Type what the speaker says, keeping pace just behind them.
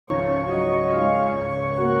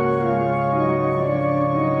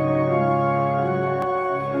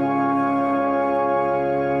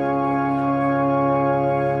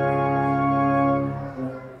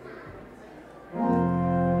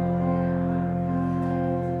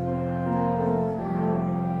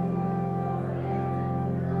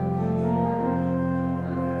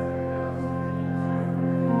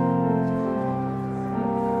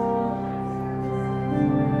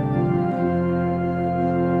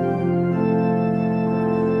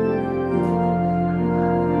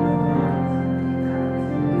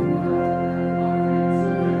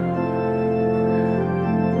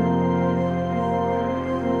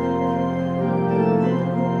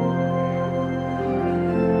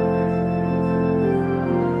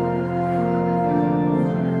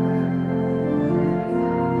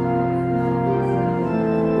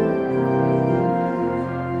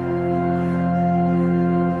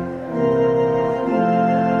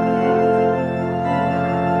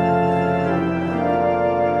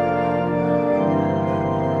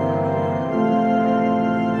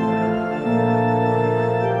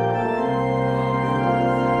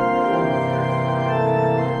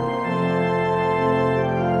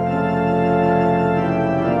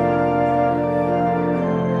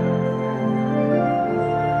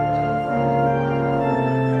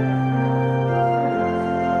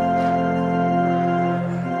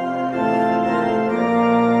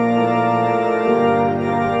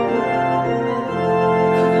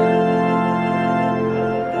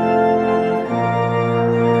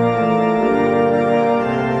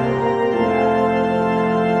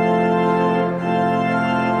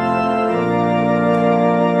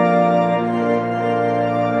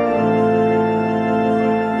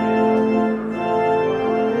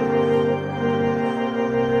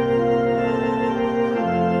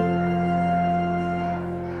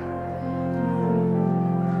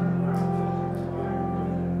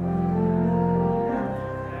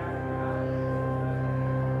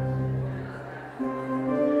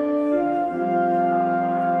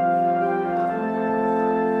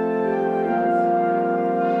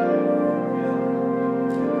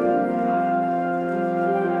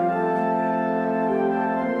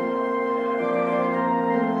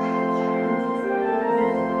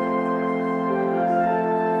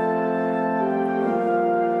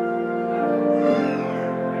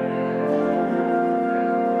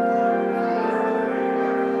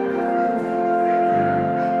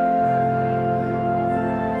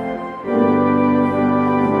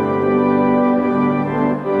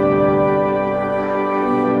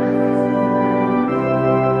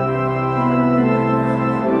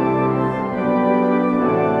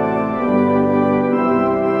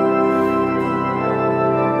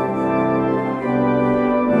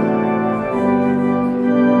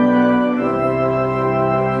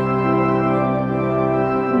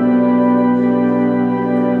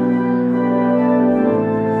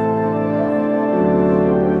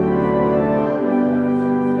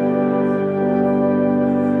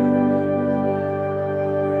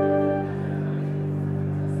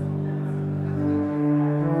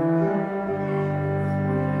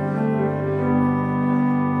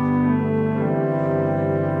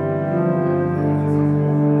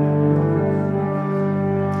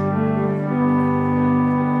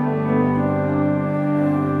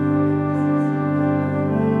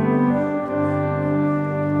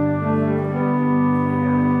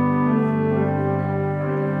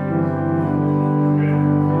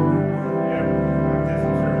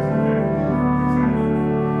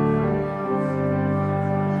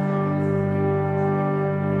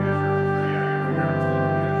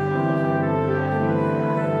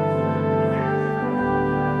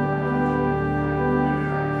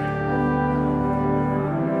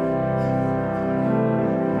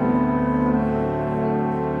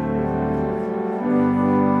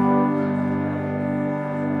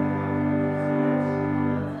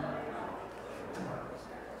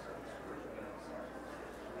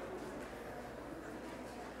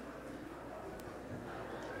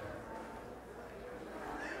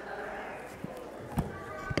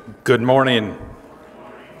Good morning.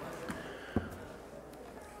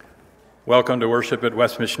 Welcome to worship at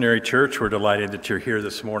West Missionary Church. We're delighted that you're here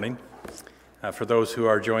this morning. For those who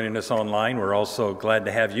are joining us online, we're also glad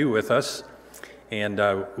to have you with us. And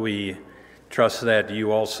we trust that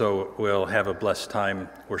you also will have a blessed time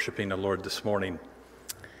worshiping the Lord this morning.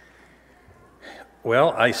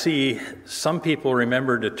 Well, I see some people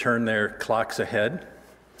remember to turn their clocks ahead.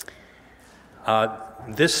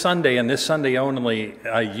 This Sunday and this Sunday only,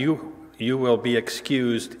 you will be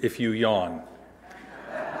excused if you yawn.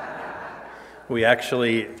 We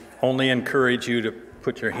actually only encourage you to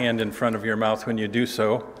put your hand in front of your mouth when you do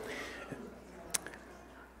so.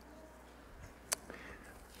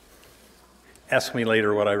 Ask me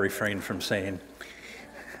later what I refrained from saying.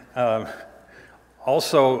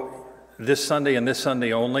 Also, this Sunday and this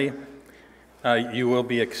Sunday only, you will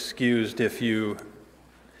be excused if you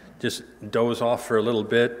just doze off for a little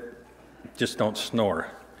bit. Just don't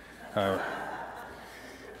snore.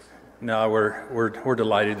 No, we're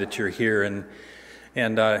delighted that you're here, and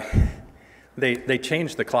they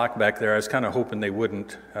changed the clock back there. I was kind of hoping they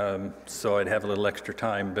wouldn't, so I'd have a little extra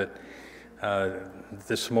time. But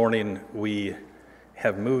this morning we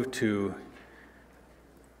have moved to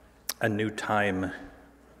a new time,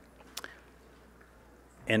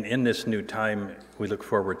 and in this new time we look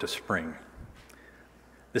forward to spring.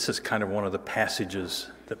 This is kind of one of the passages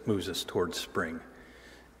that moves us towards spring.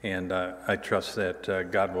 And I trust that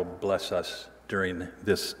God will bless us during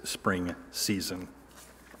this spring season.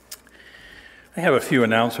 I have a few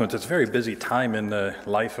announcements. It's a very busy time in the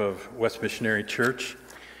life of West Missionary Church.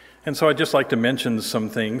 And so I'd just like to mention some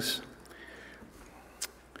things.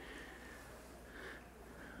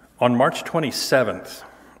 On March 27th,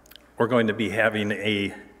 we're going to be having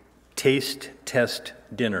a taste test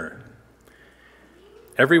dinner.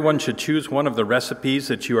 Everyone should choose one of the recipes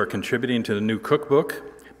that you are contributing to the new cookbook.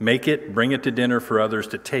 Make it, bring it to dinner for others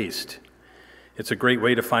to taste. It's a great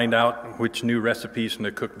way to find out which new recipes in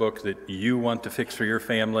the cookbook that you want to fix for your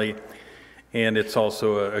family. And it's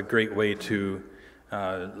also a great way to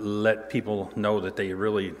let people know that they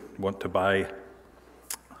really want to buy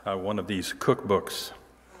one of these cookbooks.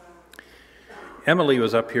 Emily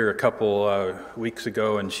was up here a couple weeks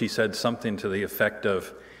ago, and she said something to the effect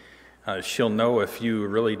of, she'll know if you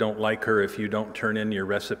really don't like her if you don't turn in your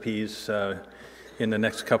recipes in the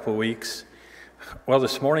next couple weeks. Well,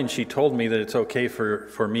 this morning she told me that it's okay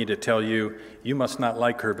for me to tell you, you must not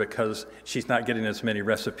like her because she's not getting as many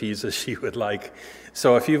recipes as she would like.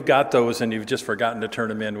 So if you've got those and you've just forgotten to turn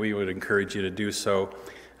them in, we would encourage you to do so.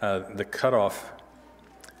 The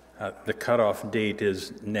cutoff date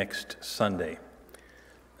is next Sunday.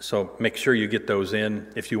 So make sure you get those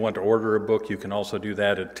in. If you want to order a book, you can also do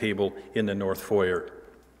that at a table in the North Foyer.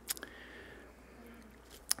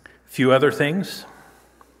 A few other things.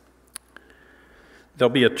 There'll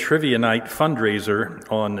be a trivia night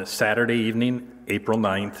fundraiser on Saturday evening, April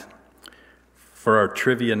 9th, for our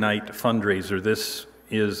trivia night fundraiser. This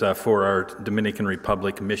is for our Dominican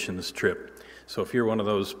Republic missions trip. So if you're one of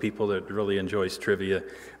those people that really enjoys trivia,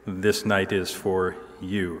 this night is for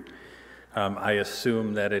you. I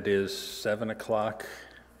assume that it is 7 o'clock.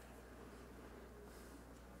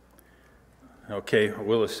 Okay,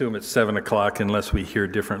 we'll assume it's 7 o'clock unless we hear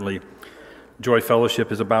differently. Joy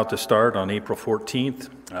Fellowship is about to start on April 14th.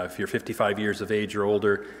 If you're 55 years of age or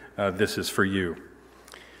older, this is for you.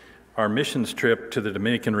 Our missions trip to the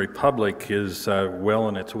Dominican Republic is well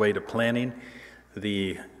on its way to planning.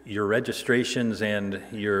 Your registrations and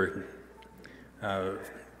your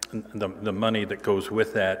the money that goes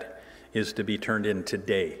with that is to be turned in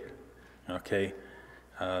today, okay?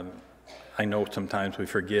 I know sometimes we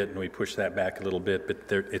forget and we push that back a little bit,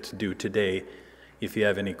 but it's due today. If you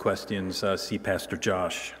have any questions, see Pastor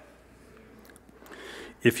Josh.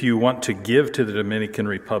 If you want to give to the Dominican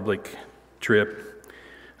Republic trip,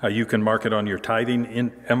 you can mark it on your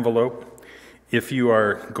tithing envelope. If you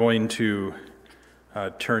are going to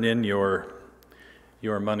turn in your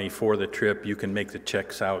money for the trip, you can make the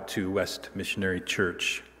checks out to West Missionary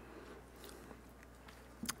Church.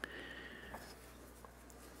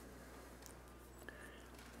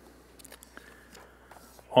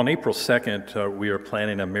 On April 2nd, we are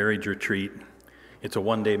planning a marriage retreat. It's a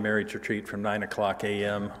one-day marriage retreat from 9 o'clock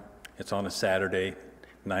a.m. It's on a Saturday,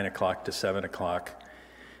 9 o'clock to 7 o'clock.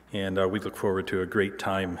 And we look forward to a great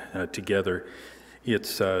time together.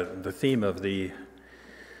 It's the theme of the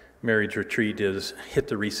marriage retreat is hit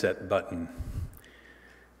the reset button.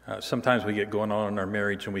 Sometimes we get going on in our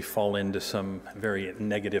marriage and we fall into some very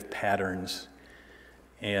negative patterns.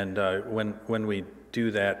 And when we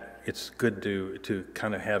do that, it's good to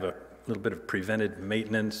kind of have a little bit of preventive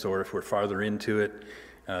maintenance, or if we're farther into it,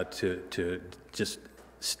 to just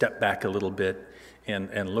step back a little bit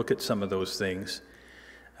and look at some of those things.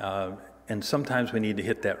 And sometimes we need to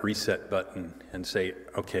hit that reset button and say,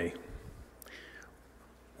 okay,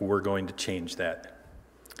 we're going to change that.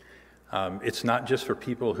 It's not just for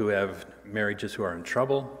people who have marriages who are in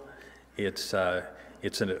trouble. It's a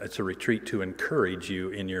retreat to encourage you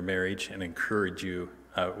in your marriage and encourage you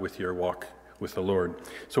with your walk with the Lord.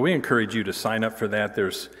 So we encourage you to sign up for that.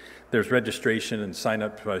 There's registration and sign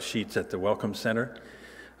up sheets at the Welcome Center.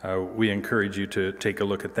 We encourage you to take a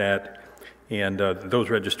look at that. And those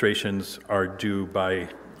registrations are due by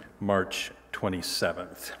March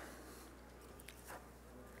 27th.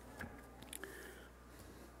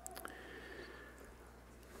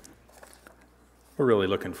 We're really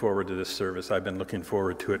looking forward to this service. I've been looking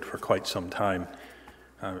forward to it for quite some time.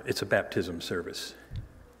 It's a baptism service.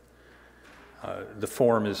 The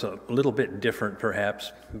form is a little bit different,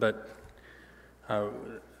 perhaps, but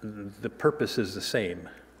the purpose is the same: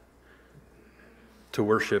 to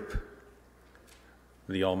worship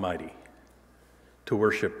the Almighty, to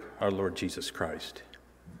worship our Lord Jesus Christ.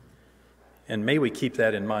 And may we keep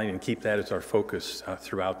that in mind and keep that as our focus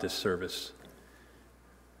throughout this service.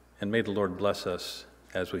 And may the Lord bless us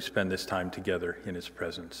as we spend this time together in His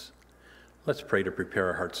presence. Let's pray to prepare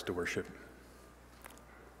our hearts to worship.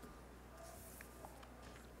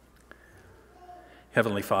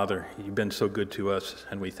 Heavenly Father, You've been so good to us,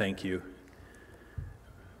 and we thank You.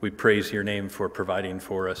 We praise Your name for providing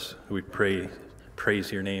for us. We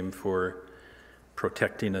praise Your name for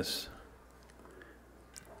protecting us,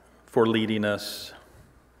 for leading us.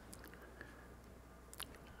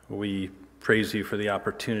 We praise You for the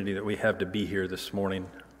opportunity that we have to be here this morning.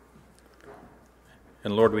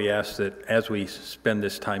 And Lord, we ask that as we spend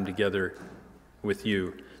this time together with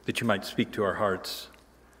You, that You might speak to our hearts.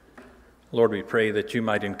 Lord, we pray that You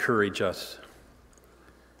might encourage us.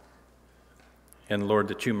 And Lord,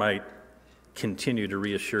 that You might continue to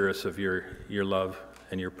reassure us of Your love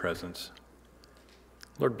and Your presence.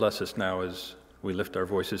 Lord, bless us now as we lift our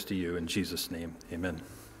voices to You. In Jesus' name, amen.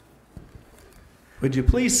 Would you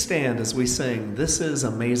please stand as we sing "This Is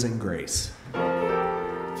Amazing Grace"?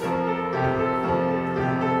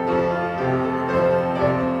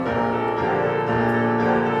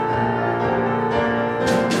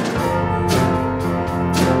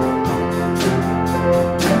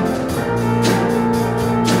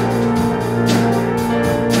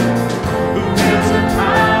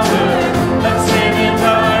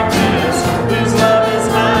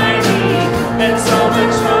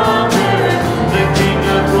 The King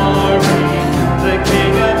of glory, the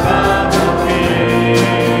King above all kings.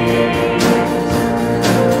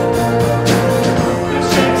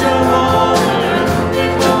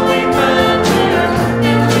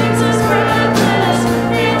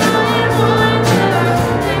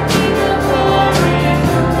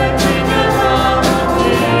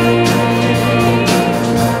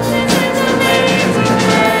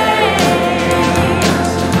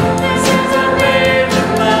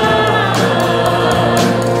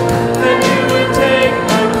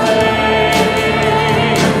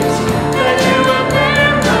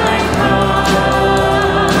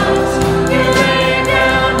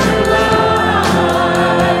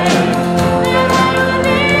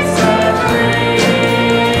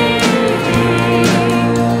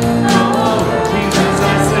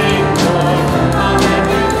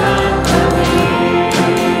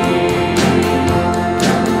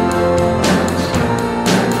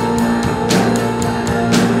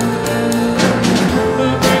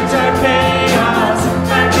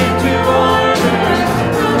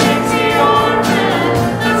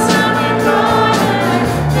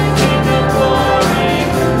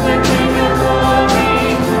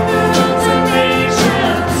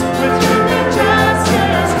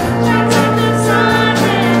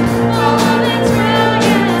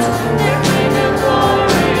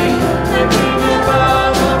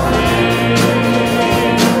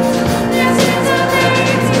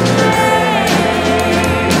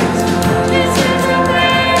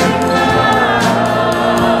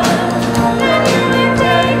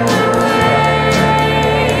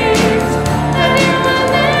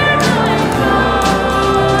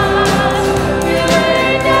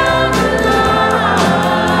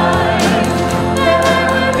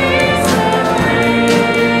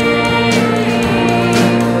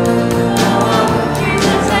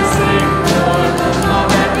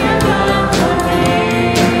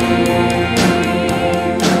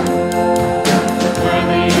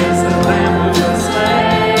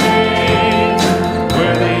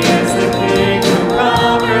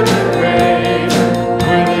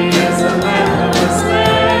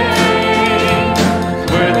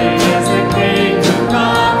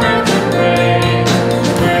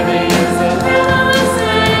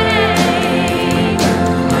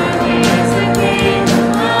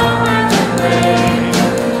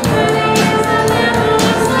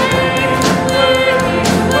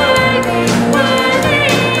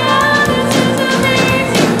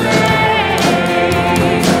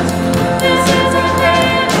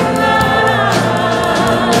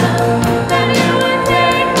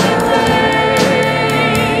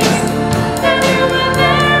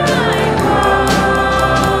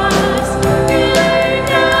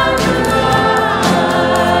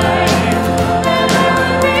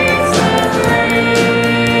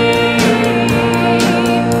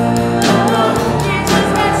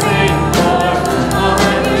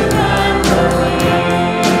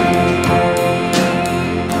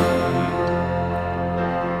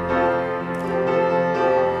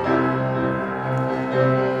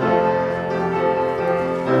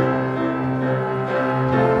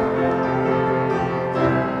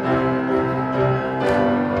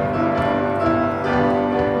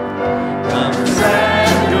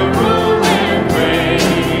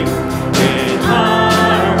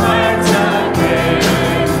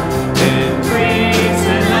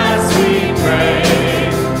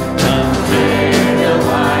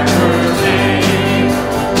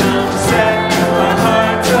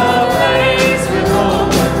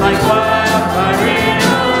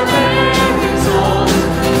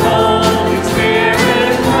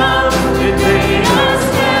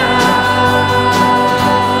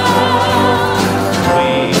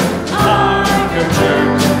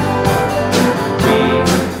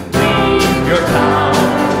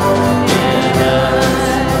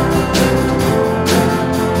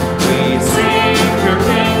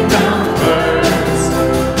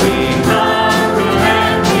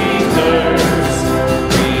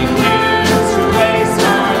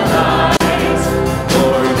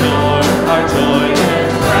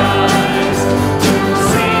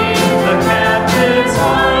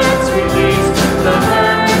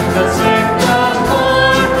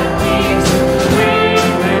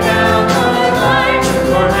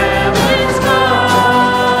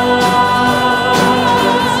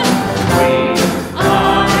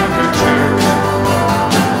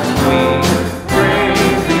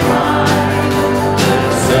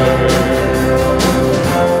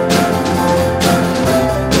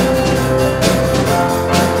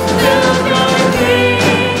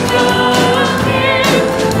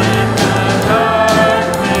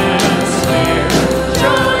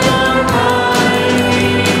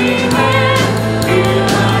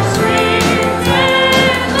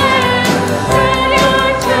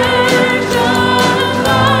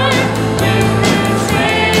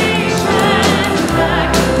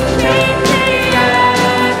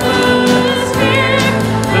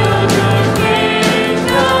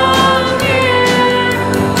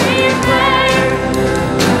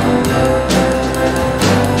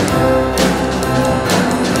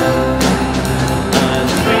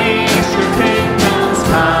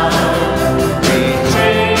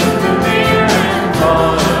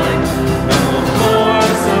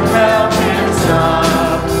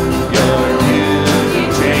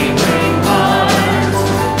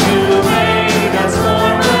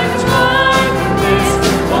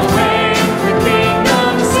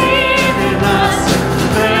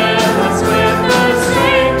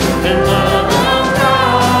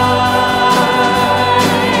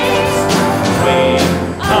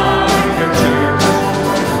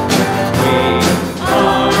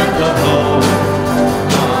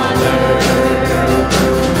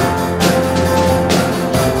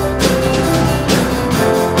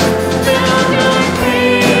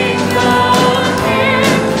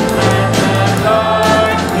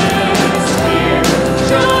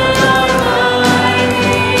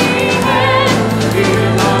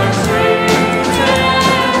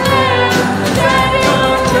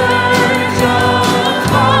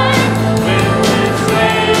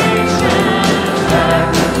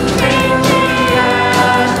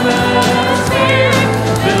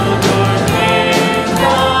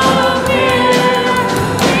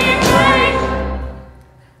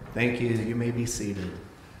 be seated.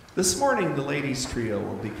 This morning, the ladies' trio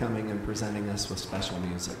will be coming and presenting us with special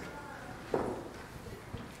music.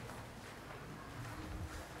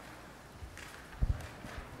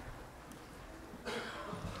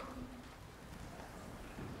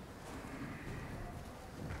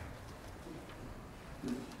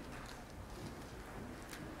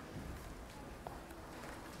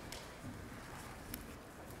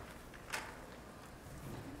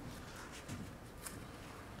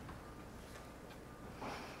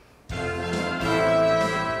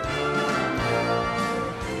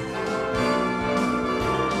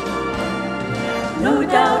 No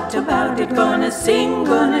doubt about it, gonna sing,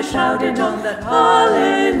 gonna shout it on that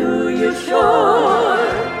hallelujah shore.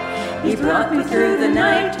 He brought me through the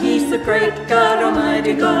night, he's the great God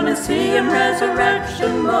Almighty, gonna see him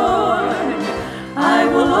resurrection morn. I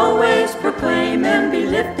will always proclaim and be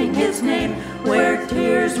lifting his name, where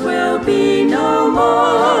tears will be no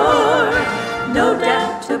more. No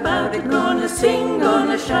doubt about it, gonna sing,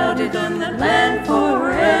 gonna shout it on that land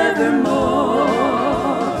forevermore.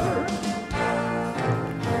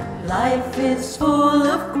 Life is full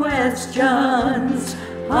of questions,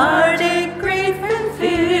 heartache, grief, and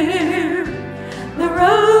fear. The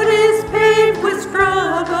road is paved with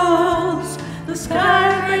struggles, the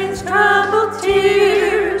sky rains troubled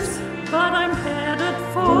tears. But I'm headed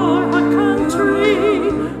for a country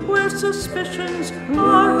where suspicions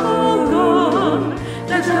are all gone.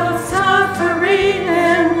 There's no suffering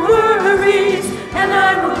and worries, and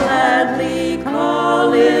I will gladly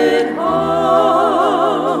call it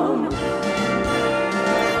home.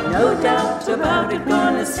 No doubt about it,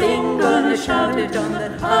 gonna sing, gonna shout it on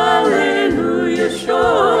that hallelujah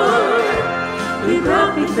shore. He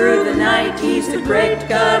brought me through the night, he's the great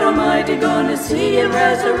God Almighty, gonna see him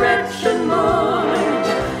resurrection morn.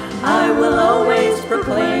 I will always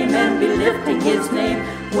proclaim and be lifting his name,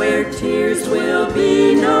 where tears will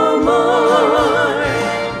be no more.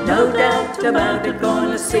 No doubt about it,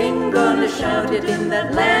 gonna sing, gonna shout it in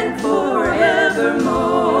that land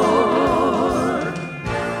forevermore.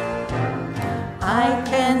 I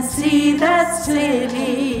can see that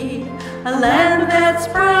city, a land that's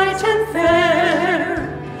bright and fair.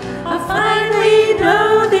 I finally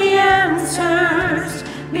know the answers,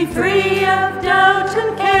 be free of doubt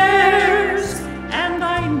and cares. And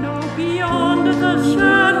I know beyond the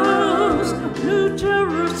shadows, New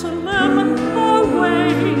Jerusalem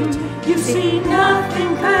awaits. You see,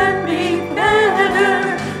 nothing can be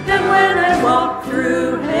better than when I walk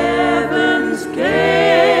through heaven's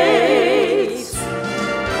gates.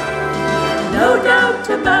 No doubt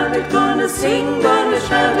about it, gonna sing, gonna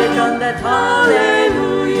shout it on that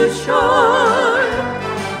hallelujah shore.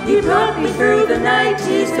 He brought me through the night,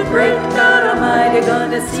 he's the great God Almighty,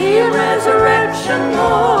 gonna see a resurrection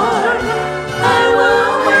morn. I will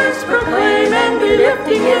always proclaim and be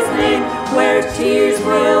lifting his name, where tears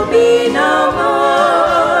will be no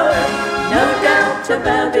more. No doubt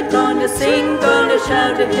about it, gonna sing, gonna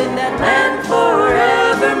shout it in that land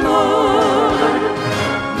forevermore.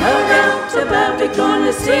 No doubt about it,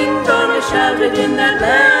 gonna sing, gonna shout it in that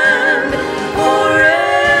land forevermore.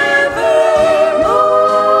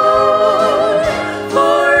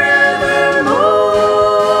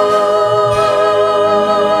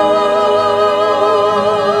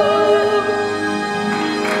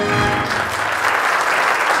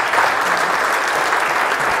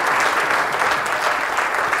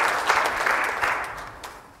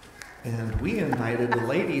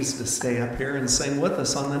 To stay up here and sing with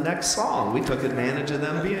us on the next song. We took advantage of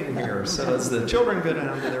them being here. So as the children go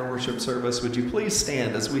down to their worship service, would you please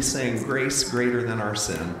stand as we sing Grace Greater Than Our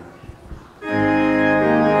Sin?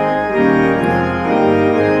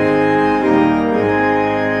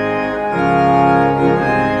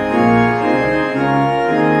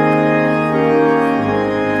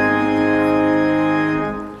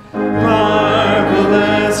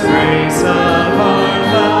 Marvelous grace of our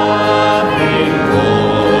loving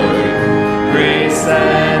Lord, grace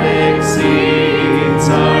that exceeds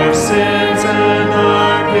our sins and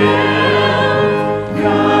our guilt.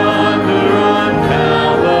 Yonder on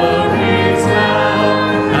Calvary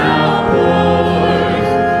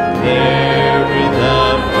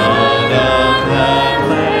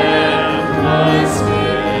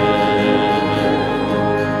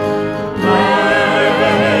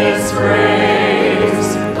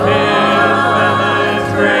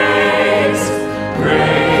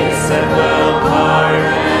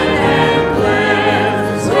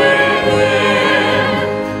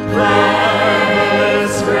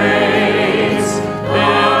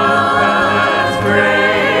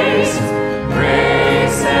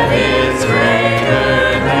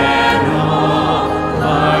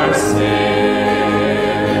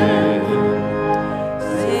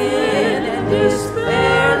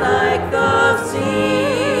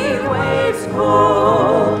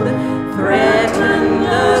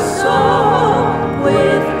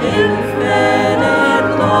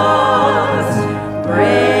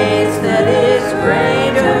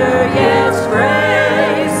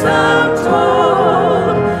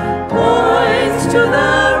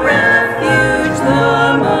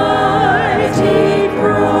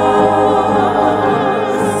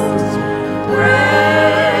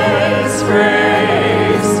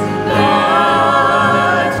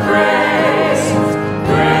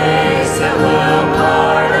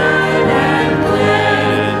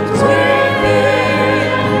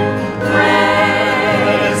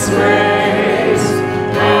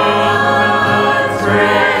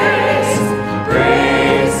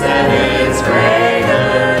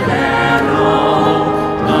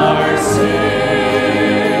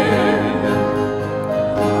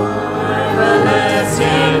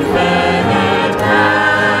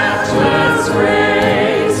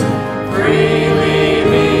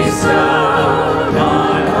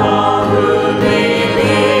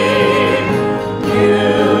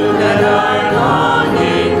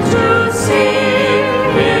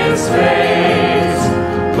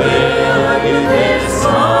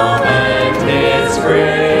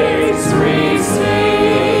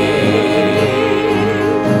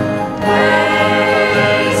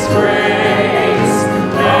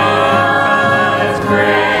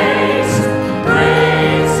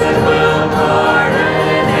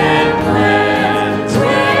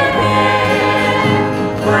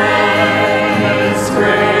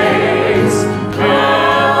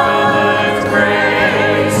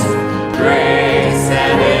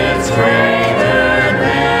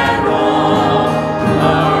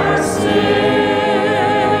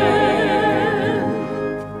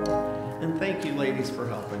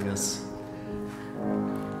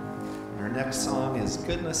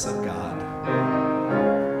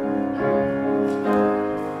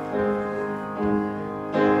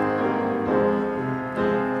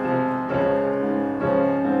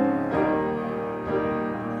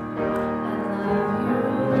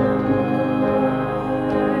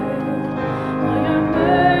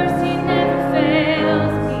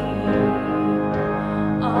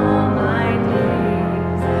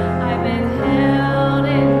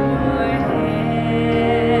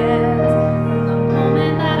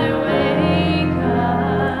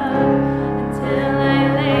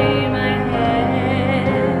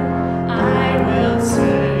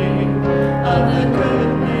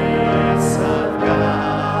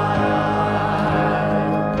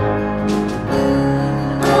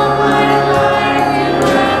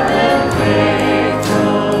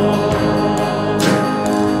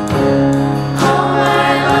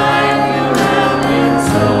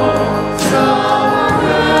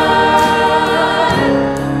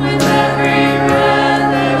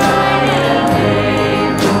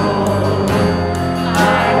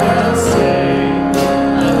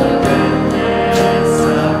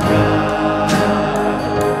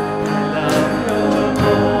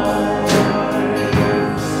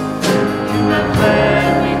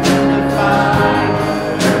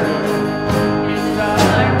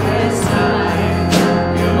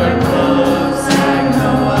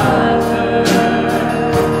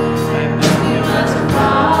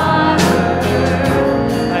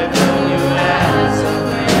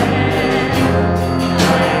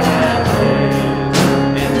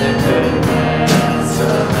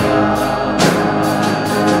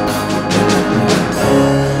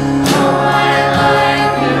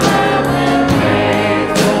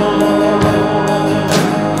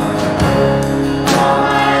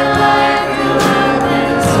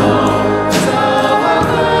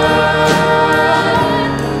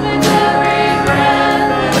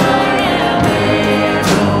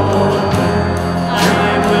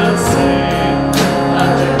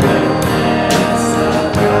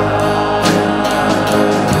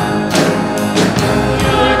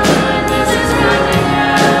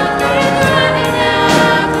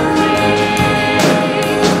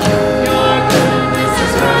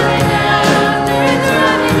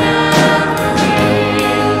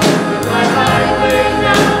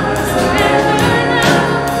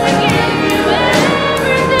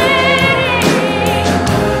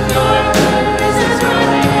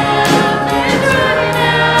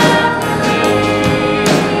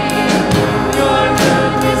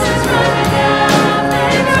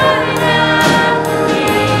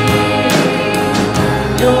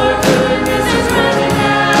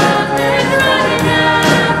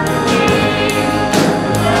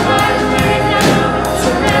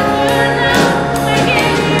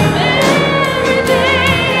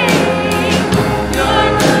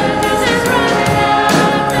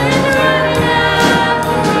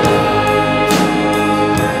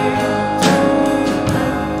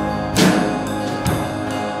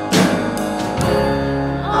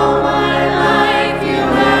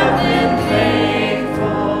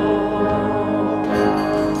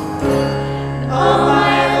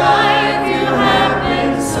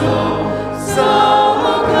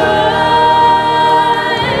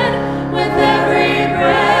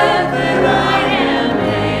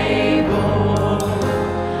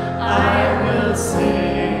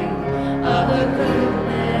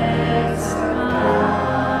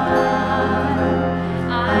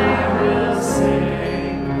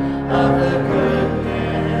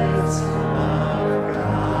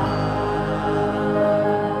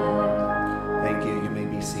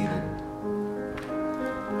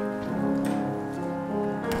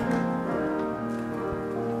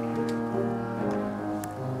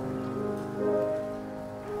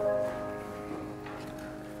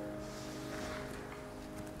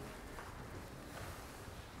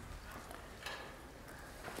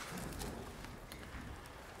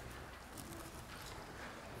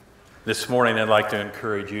This morning, I'd like to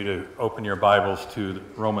encourage you to open your Bibles to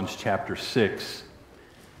Romans chapter 6.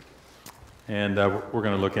 And we're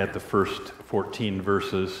going to look at the first 14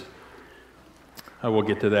 verses. We'll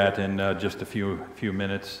get to that in just a few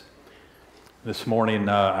minutes. This morning,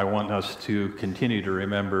 I want us to continue to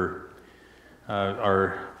remember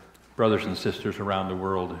our brothers and sisters around the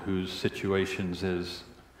world whose situations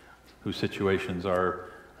are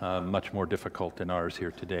much more difficult than ours here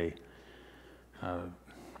today.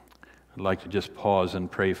 I'd like to just pause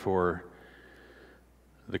and pray for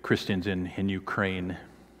the Christians in Ukraine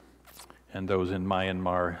and those in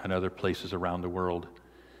Myanmar and other places around the world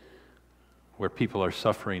where people are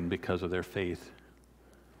suffering because of their faith.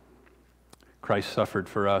 Christ suffered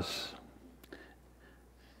for us,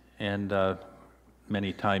 and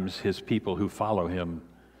many times his people who follow him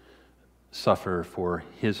suffer for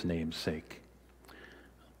his name's sake.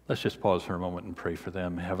 Let's just pause for a moment and pray for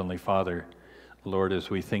them. Heavenly Father, Lord, as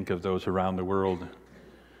we think of those around the world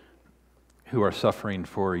who are suffering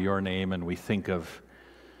for your name, and we think of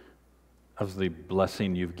the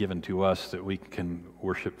blessing you've given to us that we can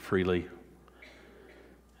worship freely.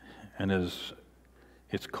 And as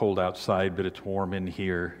it's cold outside, but it's warm in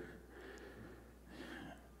here,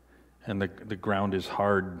 and the ground is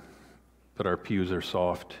hard, but our pews are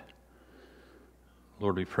soft.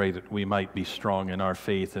 Lord, we pray that we might be strong in our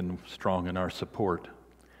faith and strong in our support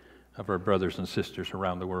of our brothers and sisters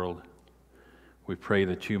around the world. We pray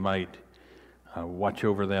that you might watch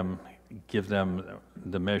over them, give them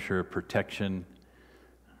the measure of protection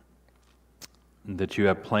that you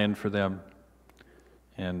have planned for them.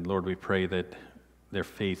 And Lord, we pray that their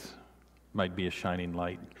faith might be a shining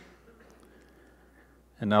light.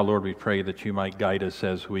 And now, Lord, we pray that you might guide us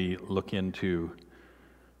as we look into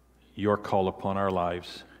your call upon our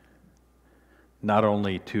lives, not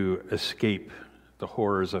only to escape the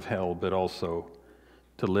horrors of hell, but also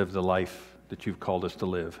to live the life that you've called us to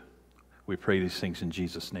live. We pray these things in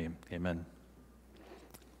Jesus' name. Amen.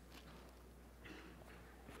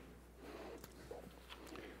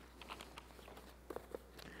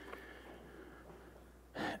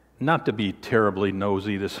 Not to be terribly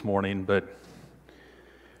nosy this morning, but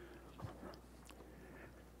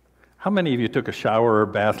how many of you took a shower or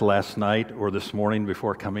bath last night or this morning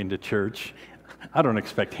before coming to church? I don't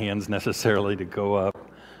expect hands necessarily to go up.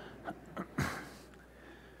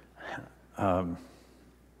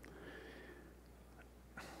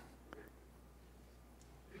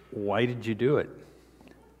 Why did you do it?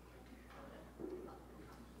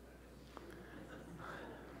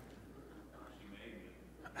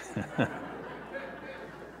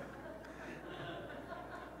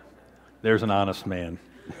 There's an honest man.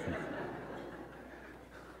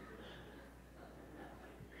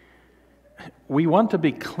 We want to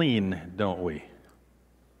be clean, don't we?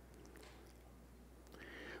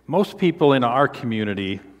 Most people in our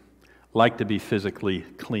community like to be physically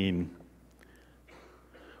clean.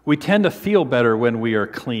 We tend to feel better when we are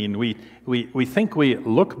clean. We think we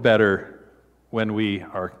look better when we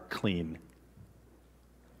are clean.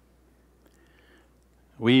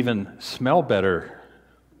 We even smell better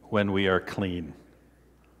when we are clean.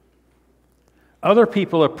 Other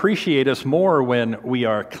people appreciate us more when we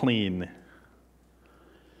are clean.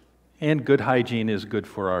 And good hygiene is good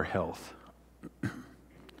for our health.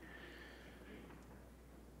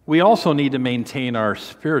 We also need to maintain our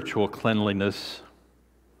spiritual cleanliness.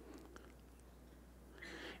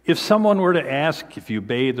 If someone were to ask if you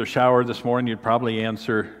bathed or showered this morning, you'd probably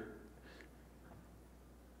answer,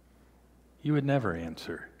 you would never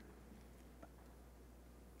answer.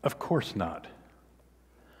 Of course not.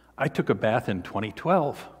 I took a bath in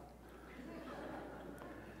 2012.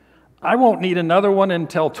 I won't need another one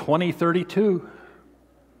until 2032.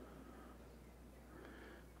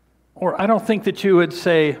 Or I don't think that you would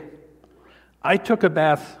say, I took a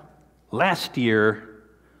bath last year,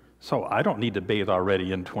 so I don't need to bathe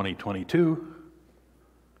already in 2022.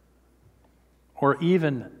 Or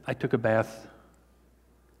even, I took a bath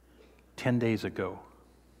 10 days ago.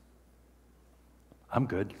 I'm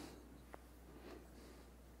good.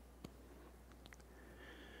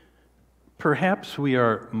 Perhaps we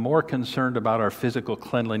are more concerned about our physical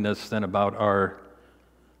cleanliness than about our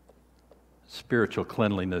spiritual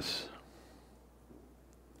cleanliness.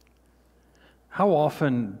 How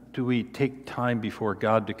often do we take time before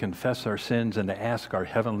God to confess our sins and to ask our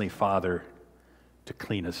Heavenly Father to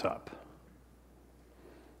clean us up?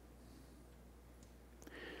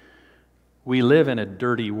 We live in a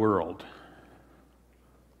dirty world.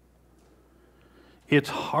 It's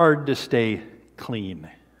hard to stay clean.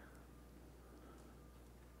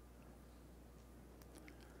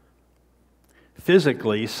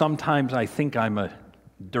 Physically, sometimes I think I'm a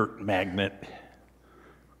dirt magnet.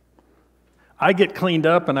 I get cleaned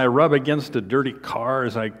up and I rub against a dirty car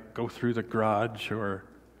as I go through the garage, or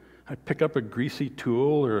I pick up a greasy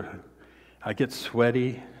tool, or I get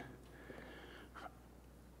sweaty,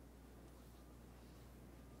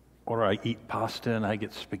 or I eat pasta and I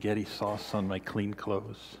get spaghetti sauce on my clean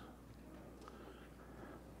clothes.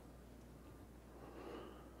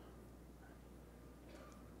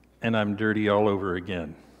 And I'm dirty all over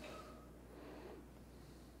again.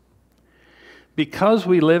 Because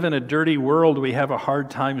we live in a dirty world, we have a hard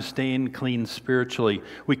time staying clean spiritually.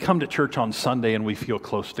 We come to church on Sunday and we feel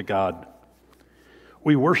close to God.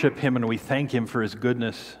 We worship Him and we thank Him for His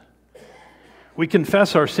goodness. We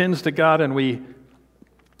confess our sins to God and we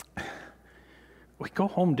go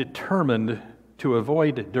home determined to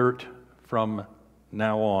avoid dirt from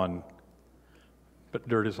now on. But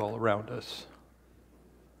dirt is all around us.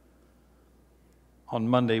 On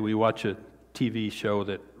Monday, we watch a TV show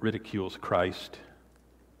that ridicules Christ,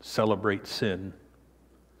 celebrates sin.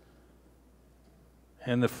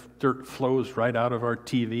 And the dirt flows right out of our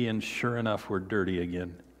TV, and sure enough, we're dirty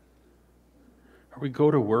again. Or we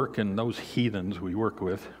go to work, and those heathens we work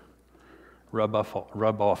with rub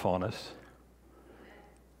off on us.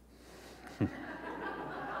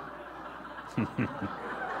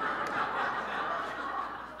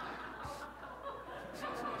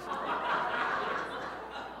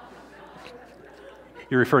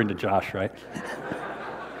 You're referring to Josh, right?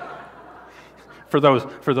 For those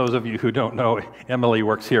of you who don't know, Emily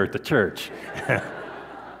works here at the church.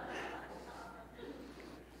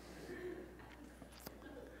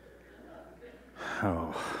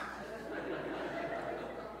 Oh.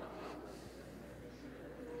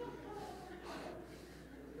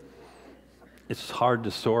 It's hard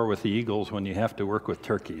to soar with the eagles when you have to work with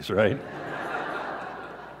turkeys, right?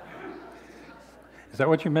 Is that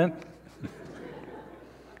what you meant?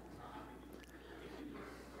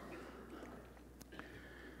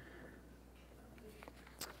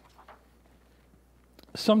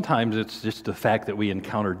 Sometimes it's just the fact that we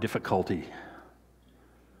encounter difficulty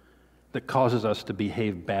that causes us to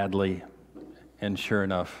behave badly, and sure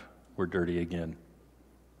enough, we're dirty again.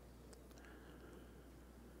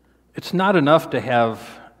 It's not enough to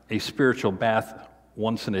have a spiritual bath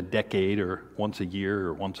once in a decade, or once a year,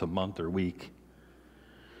 or once a month or week.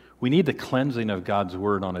 We need the cleansing of God's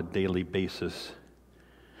Word on a daily basis.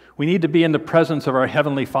 We need to be in the presence of our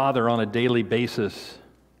Heavenly Father on a daily basis.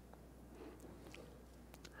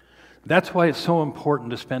 That's why it's so important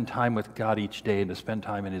to spend time with God each day and to spend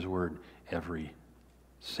time in His Word every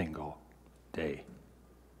single day.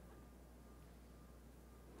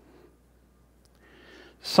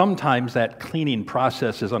 Sometimes that cleaning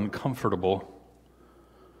process is uncomfortable.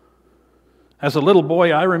 As a little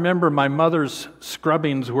boy, I remember my mother's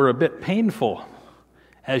scrubbings were a bit painful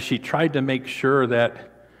as she tried to make sure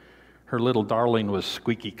that her little darling was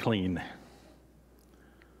squeaky clean.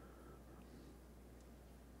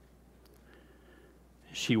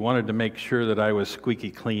 She wanted to make sure that I was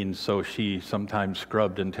squeaky clean, so she sometimes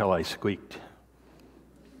scrubbed until I squeaked.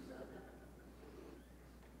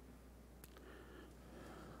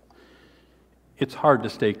 It's hard to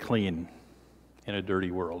stay clean in a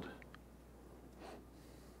dirty world.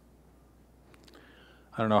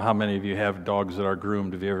 I don't know how many of you have dogs that are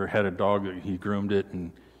groomed. Have you ever had a dog that you groomed it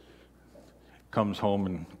and comes home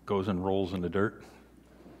and goes and rolls in the dirt?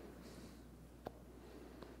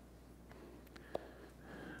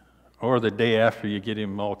 Or the day after you get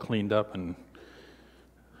him all cleaned up and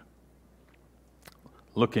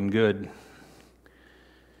looking good,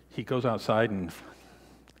 he goes outside and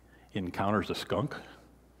encounters a skunk.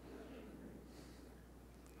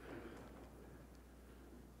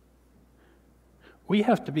 We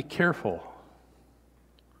have to be careful.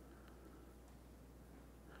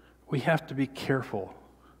 We have to be careful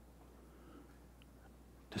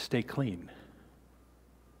to stay clean.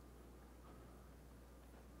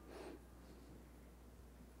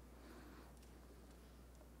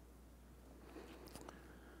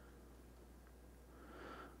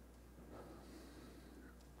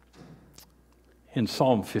 In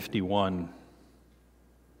Psalm 51,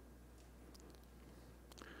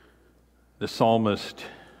 the psalmist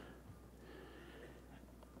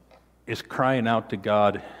is crying out to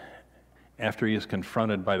God after he is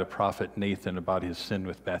confronted by the prophet Nathan about his sin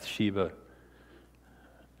with Bathsheba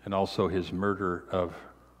and also his murder of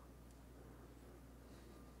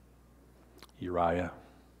Uriah.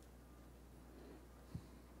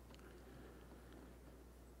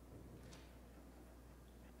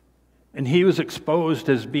 And he was exposed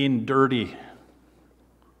as being dirty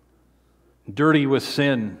with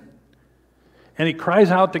sin. And he cries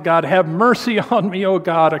out to God, "Have mercy on me, O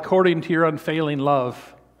God, according to your unfailing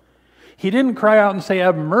love." He didn't cry out and say,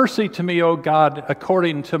 "Have mercy to me, O God,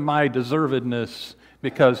 according to my deservedness,"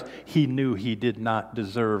 because he knew he did not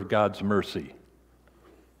deserve God's mercy.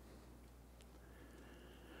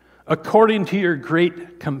 "According to your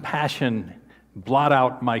great compassion, blot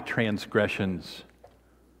out my transgressions.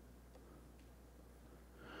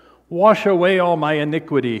 Wash away all my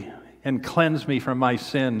iniquity and cleanse me from my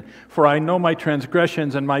sin. For I know my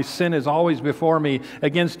transgressions, and my sin is always before me.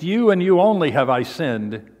 Against you and you only have I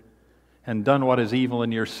sinned and done what is evil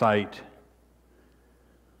in your sight."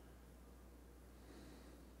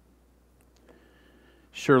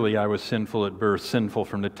 Surely I was sinful at birth, sinful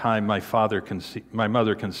from the time my mother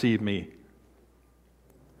conceived me.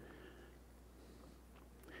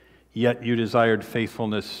 Yet you desired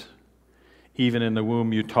faithfulness. Even in the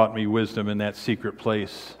womb you taught me wisdom in that secret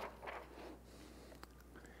place.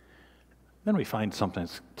 Then we find something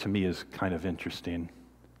that to me is kind of interesting.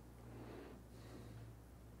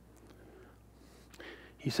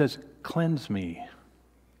 He says, "Cleanse me.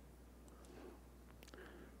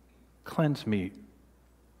 Cleanse me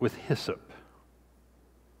with hyssop,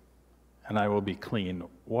 and I will be clean.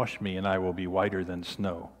 Wash me, and I will be whiter than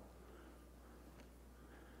snow."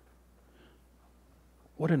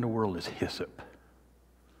 What in the world is hyssop?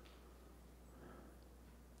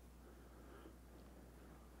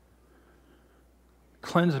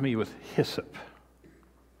 Cleanse me with hyssop.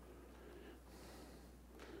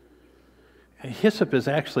 And hyssop is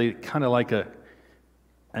actually kind of like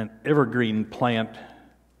an evergreen plant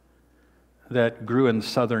that grew in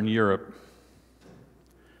southern Europe,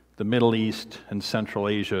 the Middle East, and Central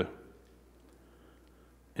Asia.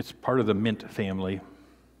 It's part of the mint family.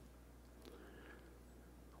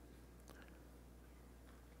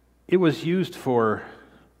 It was used for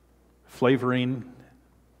flavoring,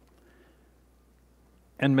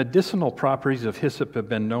 and medicinal properties of hyssop have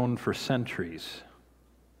been known for centuries.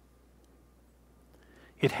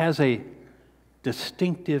 It has a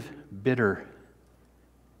distinctive bitter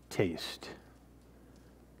taste.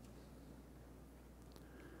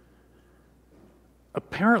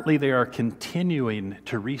 Apparently, they are continuing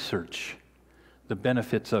to research the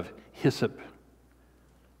benefits of hyssop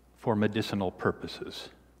for medicinal purposes.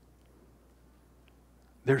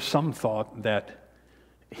 There's some thought that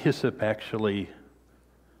hyssop actually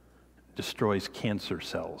destroys cancer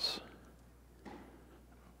cells.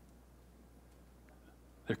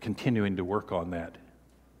 They're continuing to work on that.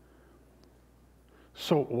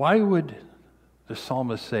 So why would the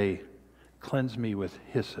psalmist say, "Cleanse me with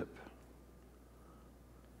hyssop"?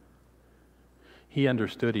 He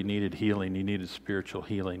understood he needed healing. He needed spiritual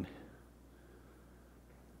healing.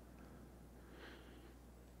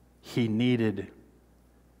 He needed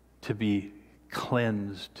to be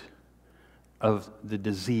cleansed of the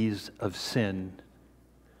disease of sin.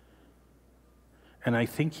 And I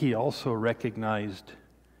think he also recognized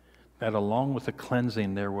that along with the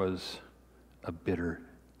cleansing, there was a bitter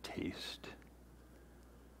taste.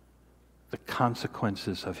 The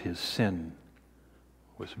consequences of his sin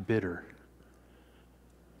was bitter.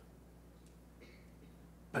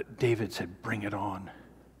 But David said, "Bring it on,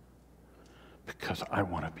 because I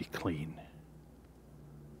want to be clean."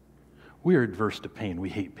 We are adverse to pain. We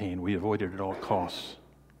hate pain. We avoid it at all costs.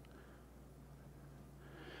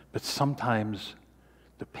 But sometimes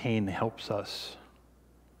the pain helps us.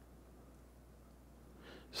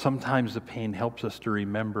 Sometimes the pain helps us to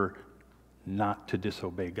remember not to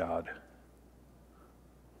disobey God.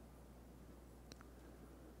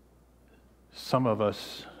 Some of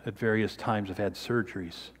us at various times have had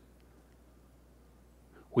surgeries.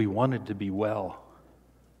 We wanted to be well.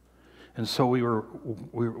 And so we were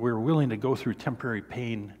willing to go through temporary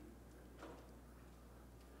pain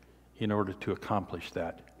in order to accomplish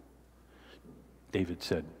that. David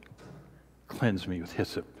said, "Cleanse me with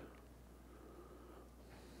hyssop."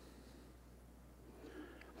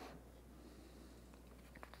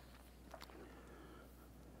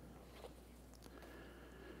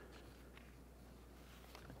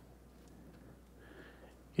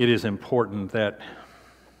 It is important that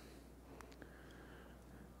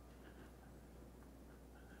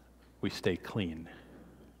we stay clean.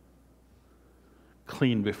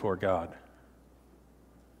 Clean before God.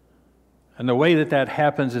 And the way that that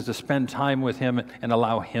happens is to spend time with Him and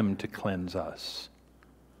allow Him to cleanse us.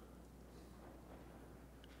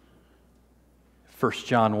 1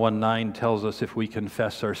 John 1:9 tells us if we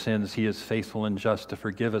confess our sins, He is faithful and just to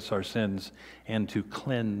forgive us our sins and to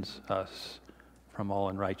cleanse us from all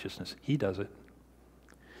unrighteousness. He does it.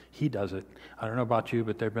 He does it. I don't know about you,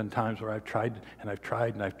 but there have been times where I've tried and I've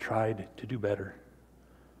tried and I've tried to do better.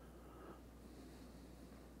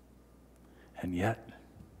 And yet,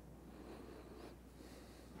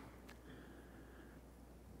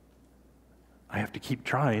 I have to keep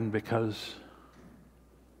trying because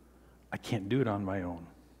I can't do it on my own.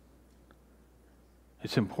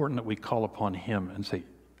 It's important that we call upon Him and say,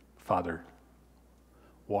 Father,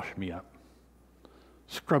 wash me up.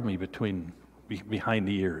 Scrub me behind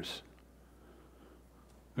the ears.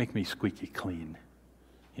 Make me squeaky clean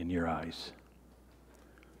in your eyes.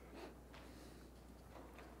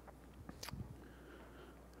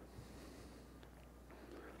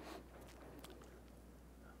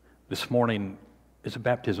 This morning is a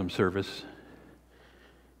baptism service,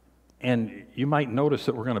 and you might notice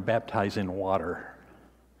that we're going to baptize in water.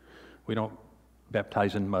 We don't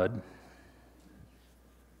baptize in mud.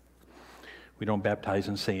 We don't baptize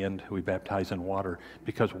in sand. We baptize in water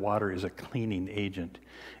because water is a cleaning agent,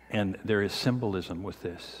 and there is symbolism with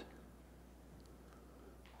this.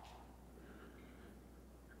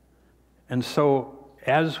 And so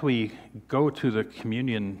as we go to the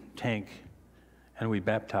communion tank and we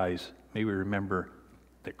baptize, may we remember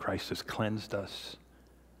that Christ has cleansed us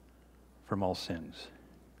from all sins.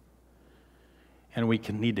 And we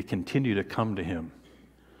need to continue to come to Him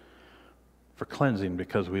for cleansing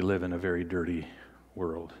because we live in a very dirty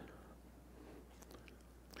world.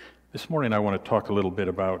 This morning I want to talk a little bit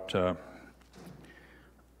about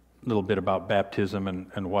baptism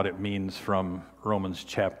and what it means from Romans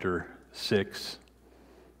chapter 6.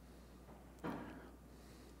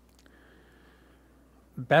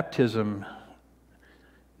 Baptism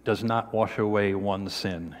does not wash away one's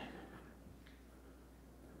sin.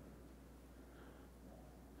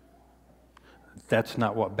 That's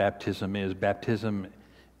not what baptism is. Baptism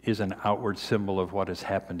is an outward symbol of what has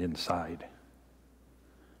happened inside.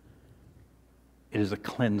 It is a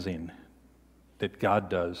cleansing that God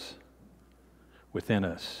does within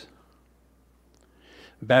us.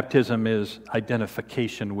 Baptism is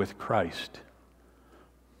identification with Christ.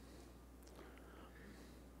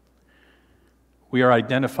 We are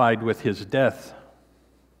identified with His death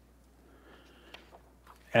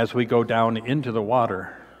as we go down into the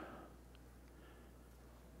water.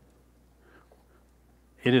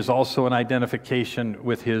 It is also an identification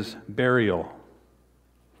with His burial.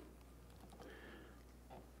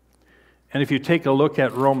 And if you take a look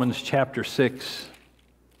at Romans chapter 6,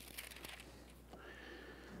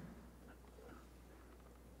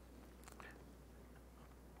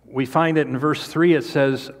 we find it in verse 3, it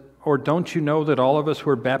says, "Or don't you know that all of us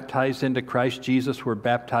who were baptized into Christ Jesus were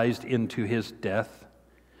baptized into His death?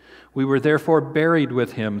 We were therefore buried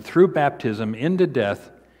with Him through baptism into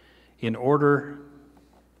death, in order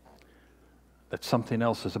that something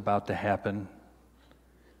else is about to happen,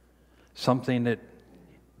 something that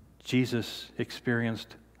Jesus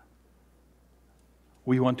experienced.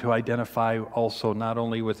 We want to identify also not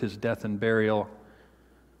only with His death and burial,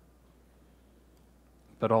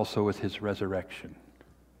 but also with His resurrection.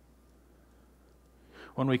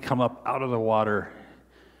 When we come up out of the water,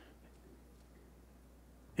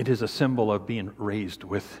 it is a symbol of being raised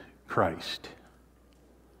with Christ.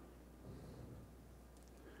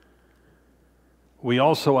 We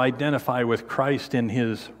also identify with Christ in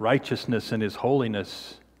His righteousness and His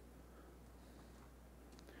holiness.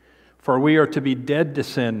 For we are to be dead to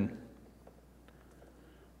sin,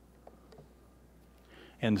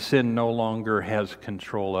 and sin no longer has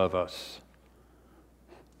control of us.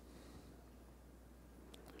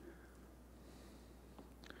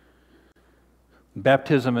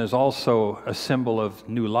 Baptism is also a symbol of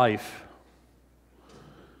new life.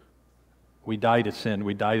 We die to sin.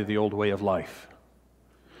 We die to the old way of life.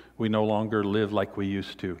 We no longer live like we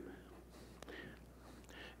used to.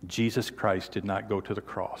 Jesus Christ did not go to the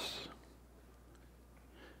cross.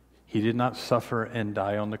 He did not suffer and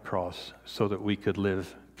die on the cross so that we could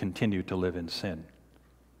continue to live in sin.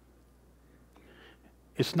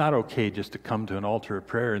 It's not okay just to come to an altar of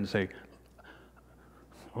prayer and say,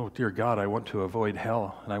 "Oh, dear God, I want to avoid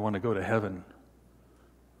hell and I want to go to heaven."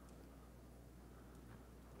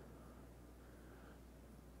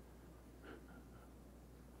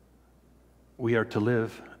 We are to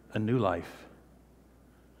live a new life.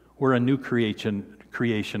 We're a new creation,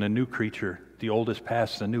 a new creature. The old is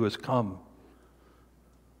past, the new has come.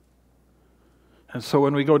 And so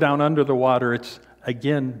when we go down under the water, it's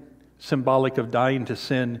again symbolic of dying to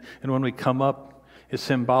sin. And when we come up, it's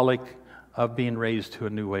symbolic of being raised to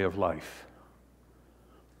a new way of life.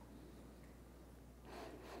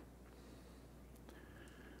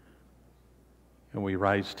 And we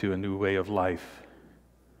rise to a new way of life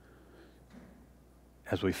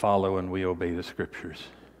as we follow and we obey the Scriptures.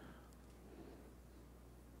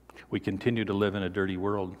 We continue to live in a dirty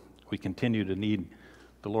world. We continue to need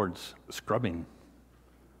the Lord's scrubbing.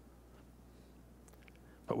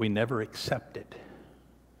 But we never accept it.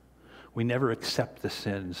 We never accept the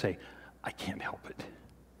sin and say, I can't help it.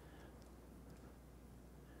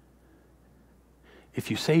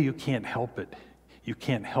 If you say you can't help it, you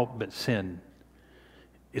can't help but sin,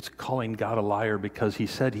 it's calling God a liar, because he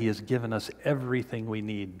said he has given us everything we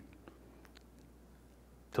need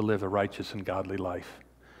to live a righteous and godly life.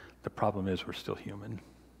 The problem is we're still human.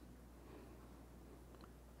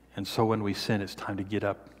 And so when we sin, it's time to get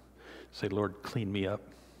up, say, Lord, clean me up.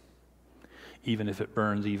 Even if it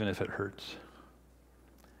burns, even if it hurts.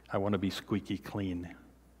 I want to be squeaky clean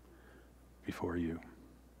before you.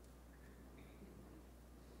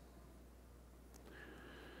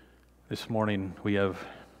 This morning we have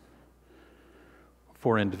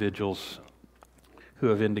 4 individuals who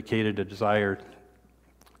have indicated a desire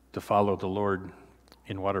to follow the Lord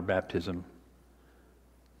in water baptism.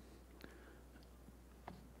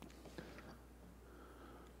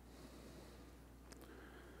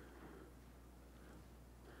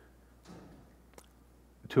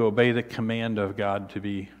 To obey the command of God to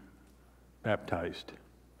be baptized.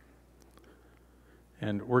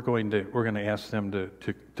 And we're going to ask them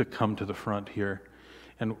to come to the front here.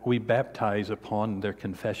 And we baptize upon their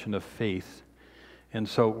confession of faith. And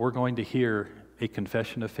so we're going to hear a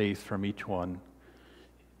confession of faith from each one.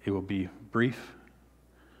 It will be brief,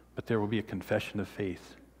 but there will be a confession of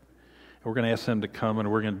faith. And we're going to ask them to come, and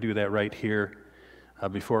we're going to do that right here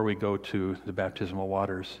before we go to the baptismal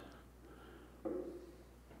waters.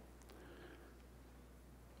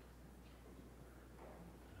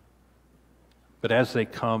 But as they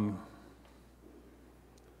come,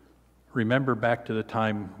 remember back to the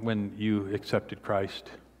time when you accepted Christ,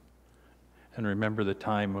 and remember the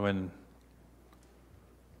time when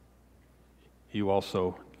you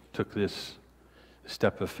also took this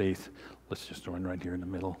step of faith. Let's just join right here in the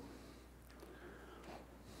middle.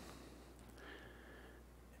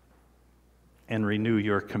 And renew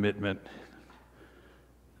your commitment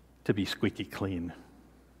to be squeaky clean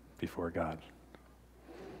before God.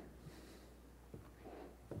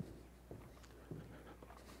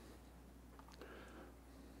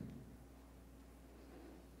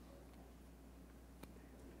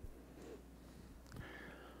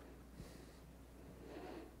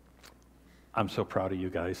 I'm so proud of you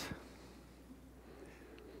guys.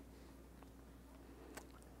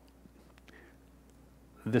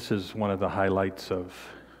 This is one of the highlights of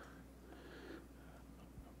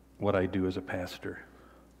what I do as a pastor.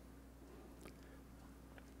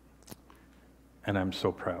 And I'm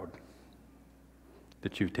so proud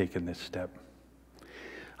that you've taken this step.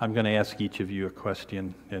 I'm going to ask each of you a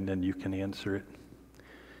question, and then you can answer it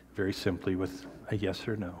very simply with a yes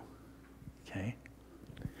or no. Okay?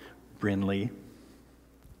 Brinley,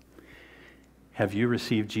 have you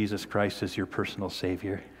received Jesus Christ as your personal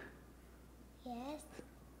Savior? Yes.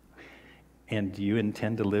 And do you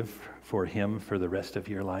intend to live for Him for the rest of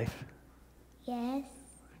your life? Yes.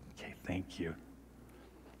 Okay, thank you.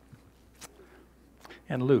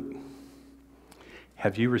 And Luke,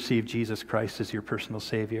 have you received Jesus Christ as your personal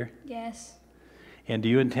Savior? Yes. And do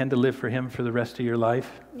you intend to live for Him for the rest of your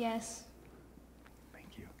life? Yes.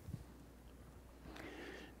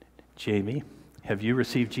 Jamie, have you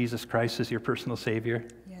received Jesus Christ as your personal Savior?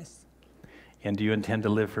 Yes. And do you intend to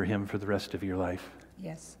live for Him for the rest of your life?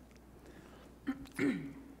 Yes.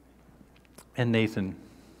 And Nathan,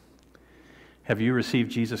 have you received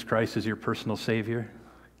Jesus Christ as your personal Savior?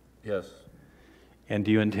 Yes. And do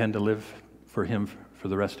you intend to live for Him for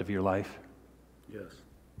the rest of your life? Yes.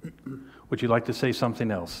 Would you like to say something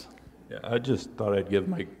else? Yeah, I just thought I'd give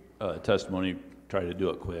my testimony, try to do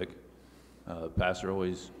it quick. Pastor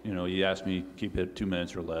always, he asked me keep it 2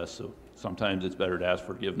 minutes or less, so sometimes it's better to ask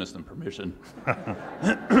forgiveness than permission.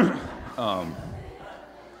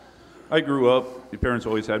 I grew up, my parents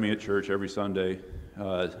always had me at church every Sunday.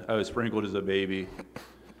 I was sprinkled as a baby,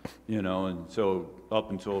 and so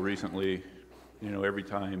up until recently, every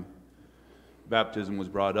time baptism was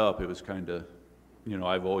brought up, it was kind of,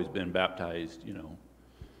 I've always been baptized,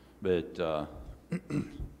 but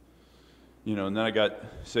and then I got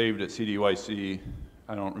saved at CDYC.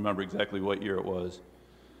 I don't remember exactly what year it was.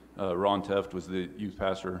 Ron Teft was the youth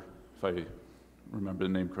pastor, if I remember the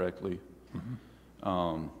name correctly.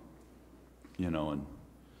 Mm-hmm. And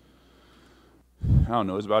I don't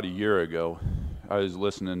know, it was about a year ago. I was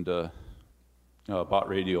listening to Bot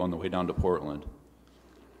Radio on the way down to Portland.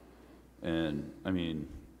 And,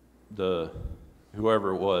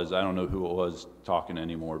 whoever it was, I don't know who it was talking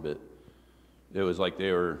anymore, but it was like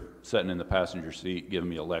they were sitting in the passenger seat giving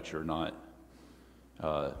me a lecture, not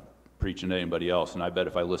preaching to anybody else. And I bet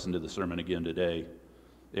if I listened to the sermon again today,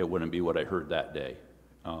 it wouldn't be what I heard that day.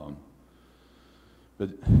 But,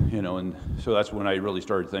 you know, and so that's when I really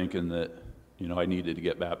started thinking that, you know, I needed to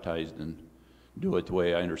get baptized and do it the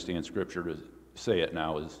way I understand Scripture to say it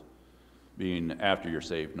now, as being after you're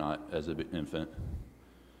saved, not as an infant.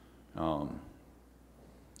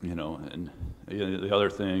 You know, and the other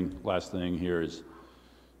thing, last thing here is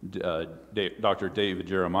Dr. David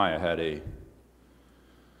Jeremiah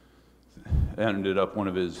ended up one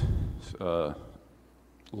of his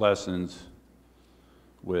lessons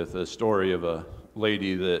with a story of a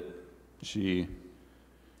lady that she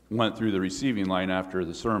went through the receiving line after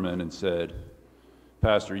the sermon and said,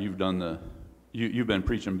 "Pastor, you've been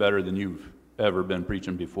preaching better than you've ever been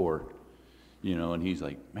preaching before." You know, and he's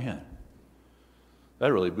like, "Man,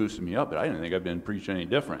 that really boosted me up, but I didn't think I've been preaching any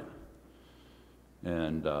different."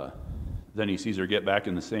 And then he sees her get back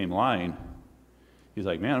in the same line. He's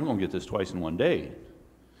like, "Man, I'm going to get this twice in one day."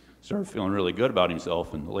 Started feeling really good about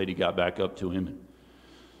himself, and the lady got back up to him.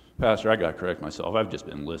 "Pastor, I got to correct myself. I've just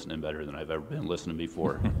been listening better than I've ever been listening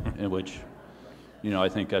before." In which, you know, I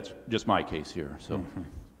think that's just my case here. So,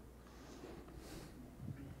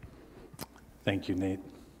 Thank you, Nate.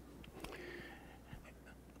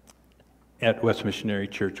 At West Missionary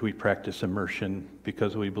Church, we practice immersion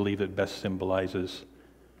because we believe it best symbolizes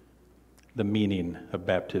the meaning of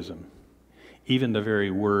baptism. Even the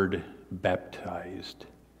very word baptized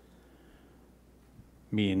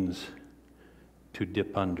means to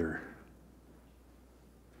dip under,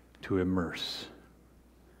 to immerse.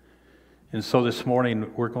 And so this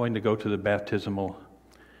morning, we're going to go to the baptismal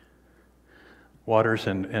waters,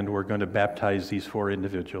 and we're going to baptize these 4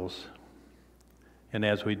 individuals. And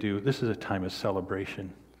as we do, this is a time of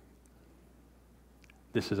celebration.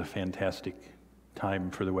 This is a fantastic time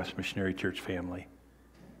for the West Missionary Church family.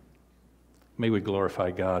 May we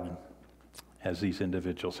glorify God as these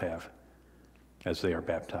individuals have, as they are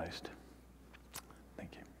baptized.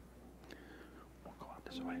 Thank you. We'll go out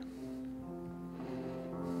this way.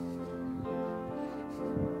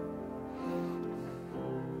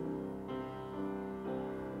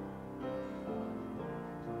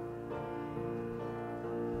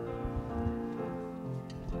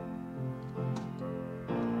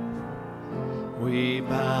 We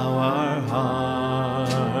bow our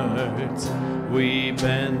hearts, we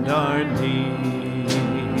bend our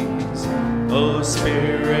knees. O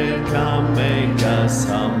Spirit, come make us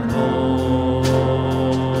humble.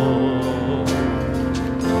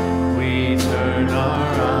 We turn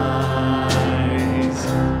our eyes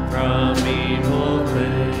from evil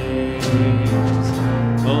things.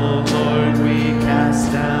 O Lord, we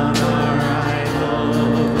cast down our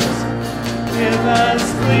idols. Give us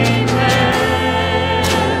clean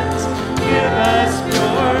hands, give us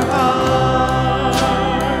pure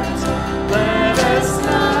hearts. Let us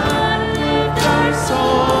not lift our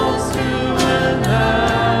souls to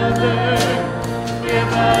another.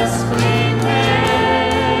 Give us clean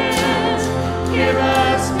hands, give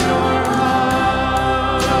us pure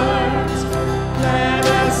hearts. Let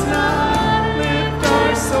us not lift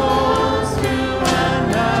our souls to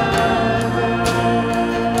another.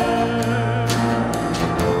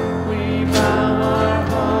 We bow our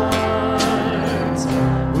hearts,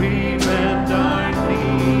 we bend our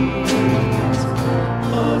knees.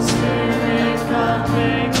 O Spirit, come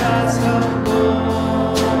make us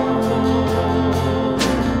humble.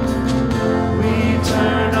 We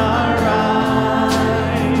turn our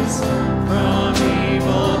eyes from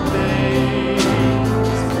evil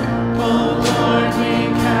things. O Lord, we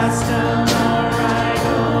cast down our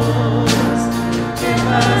idols. Give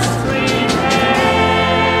us clean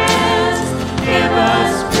hands, give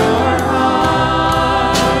us pure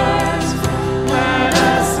hearts. Let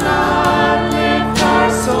us not lift our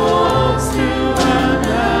souls to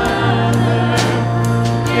another.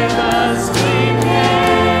 Give us clean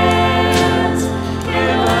hands,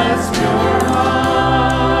 give us pure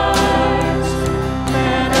hearts.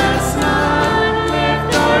 Let us not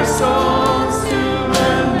lift our souls to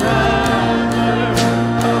another.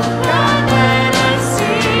 Oh God, let us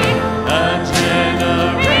see a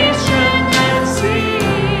generation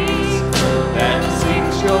that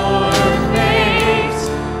seeks your face.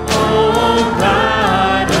 Oh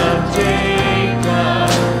God of Jacob,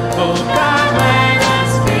 oh God, let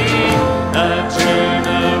us be a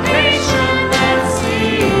generation that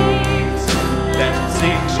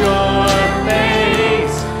seeks your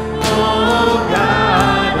face. Oh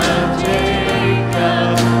God of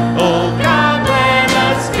Jacob, oh God, let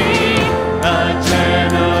us be a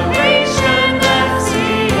generation that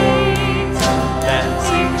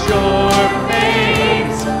seeks your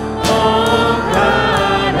face. Oh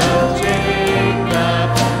God of Jacob,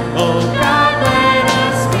 oh God, let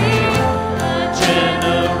us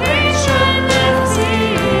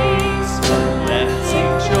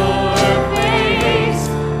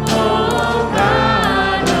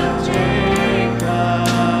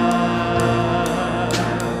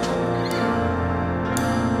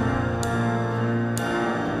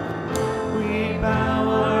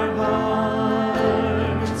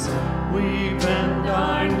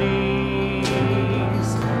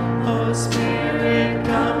Spirit,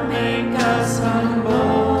 come make us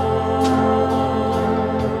humble.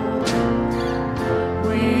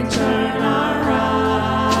 We turn our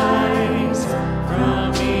eyes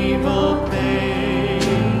from evil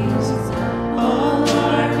things. Oh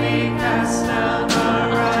Lord, we cast down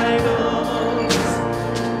our idols.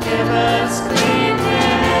 Give us clean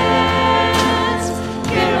hands.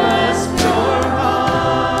 Give us pure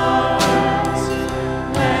hearts.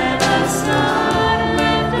 Let us not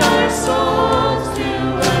lift our souls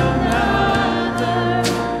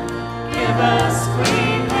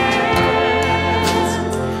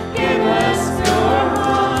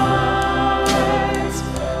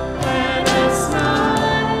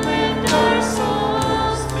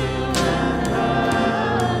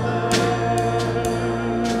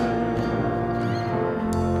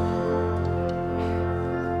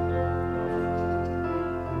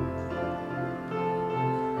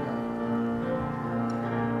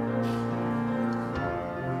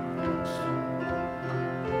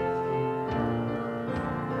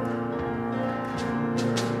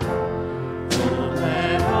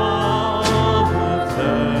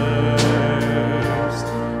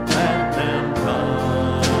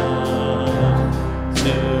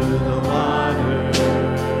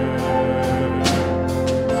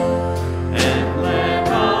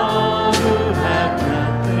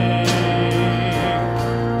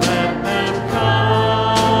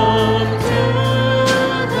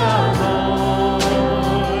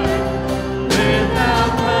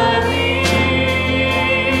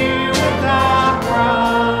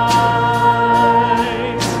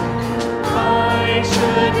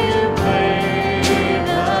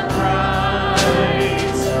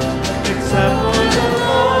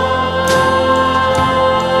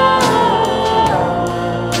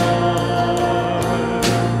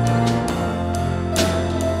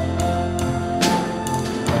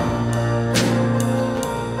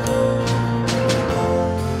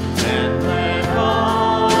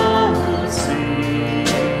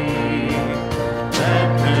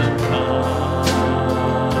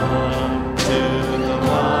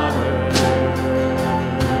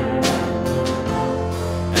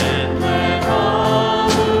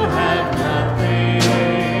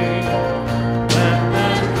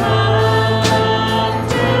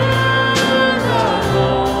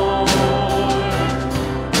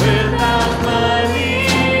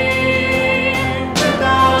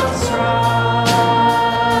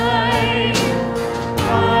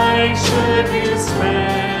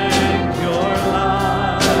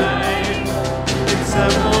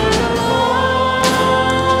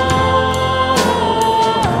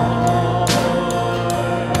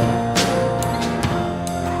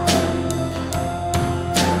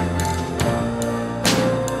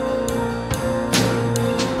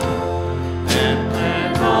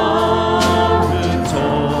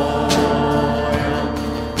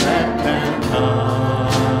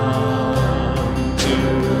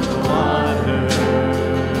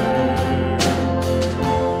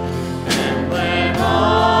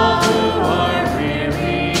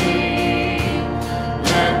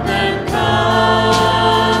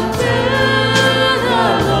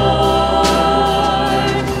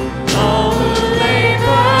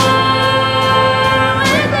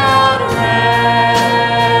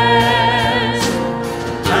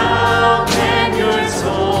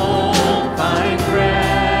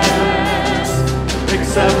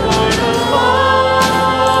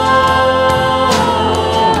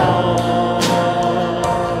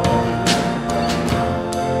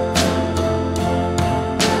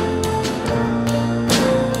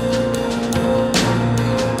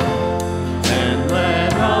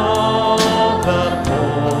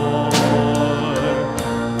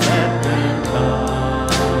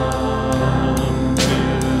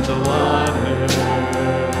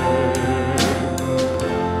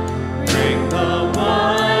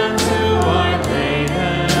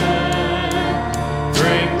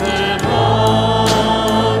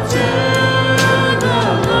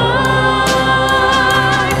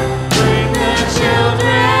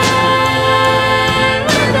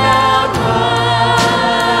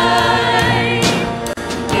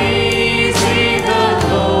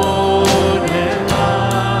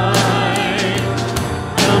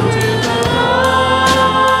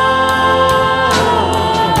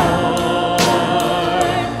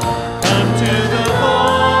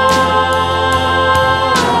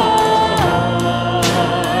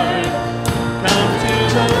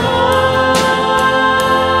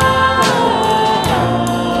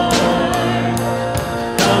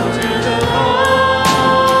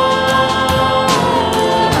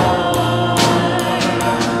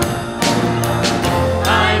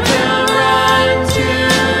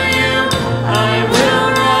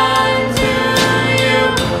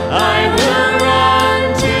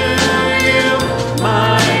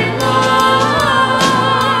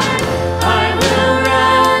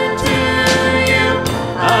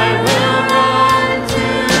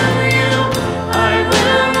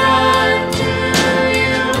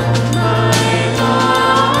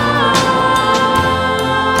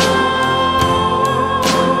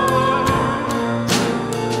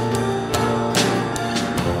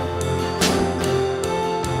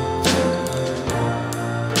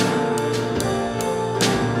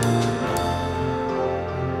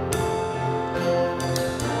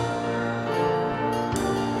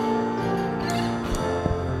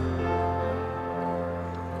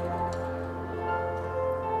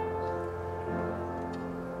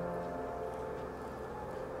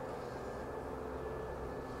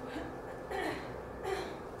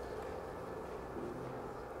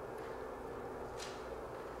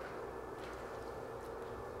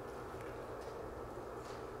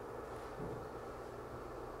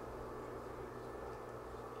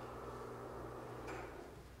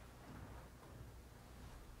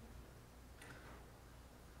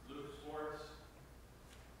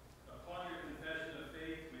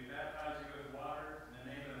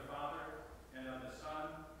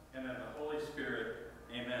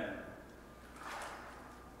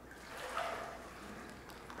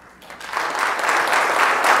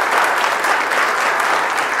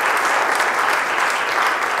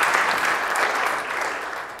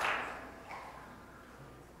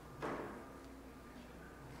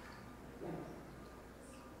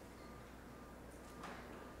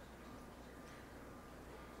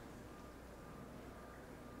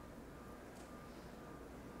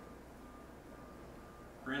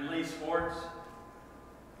these sports.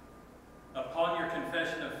 Upon your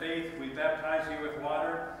confession of faith, we baptize you with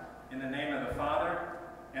water in the name of the Father,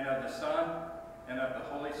 and of the Son, and of the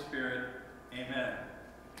Holy Spirit. Amen.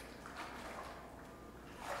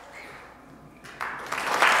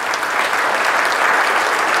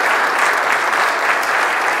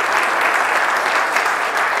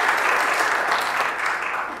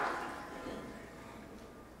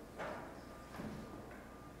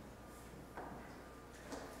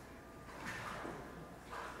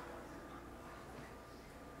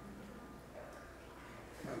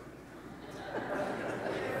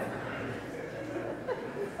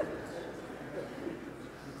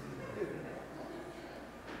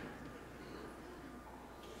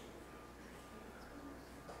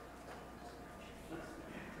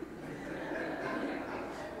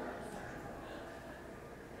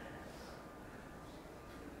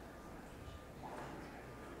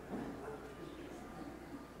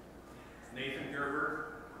 Nathan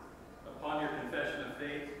Gerber, upon your confession of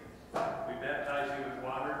faith, we baptize you with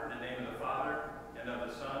water in the name of the Father, and of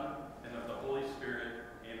the Son, and of the Holy Spirit.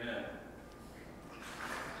 Amen.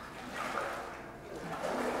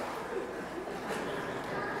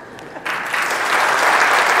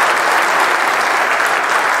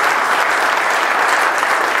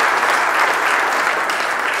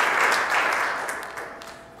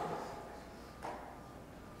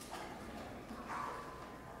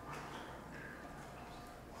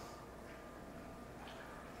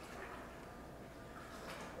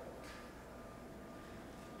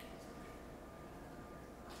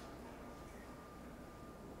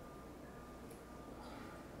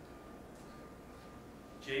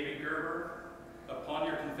 Jamie Gerber, upon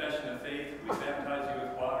your confession of faith, we baptize you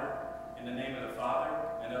with water in the name of the Father,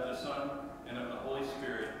 and of the Son, and of the Holy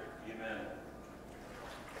Spirit. Amen.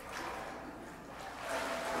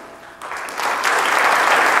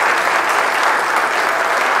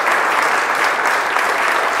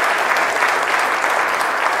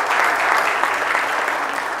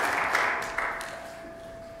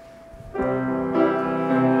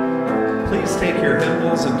 Please take your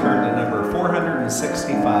hymnals and turn to number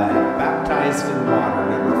 465, Baptized in Water,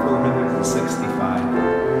 number 465.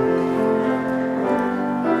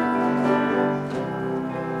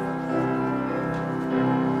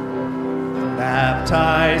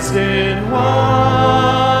 Baptized in water,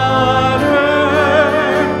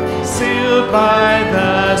 sealed by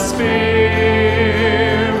the Spirit,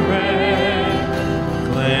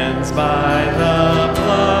 cleansed by the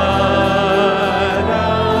blood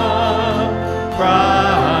of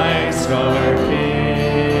Christ our King,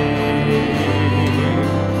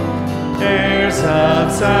 heirs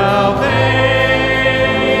of salvation,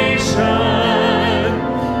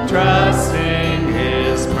 trusting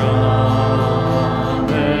His promise,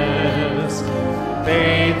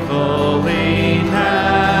 faithfully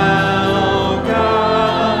now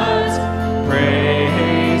God's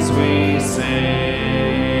praise we sing.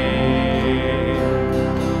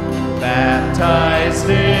 Baptized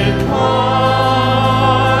in water,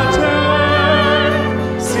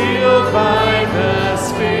 sealed by the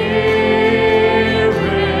Spirit,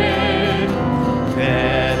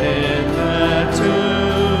 dead in the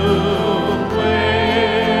tomb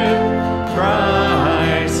with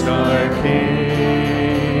Christ our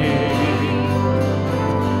King,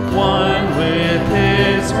 one with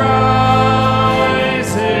His rising,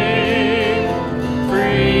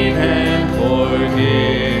 freed and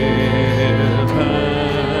forgiven,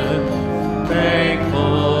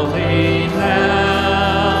 thankfully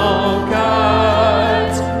now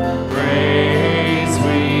God's praise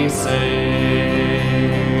we sing.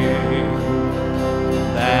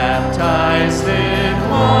 Baptized in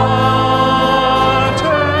water,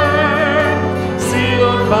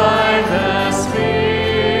 sealed by the Spirit,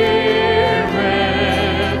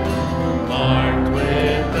 marked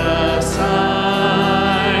with the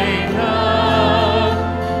sign of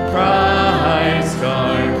Christ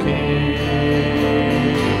our King,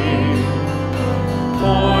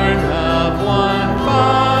 born of one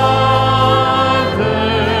Father,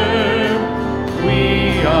 we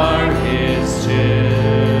are His children,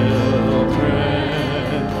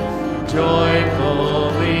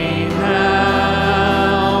 joyfully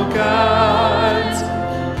now God's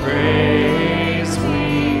praise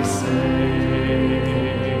we sing.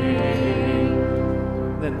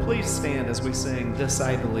 Then please stand as we sing This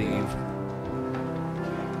I Believe.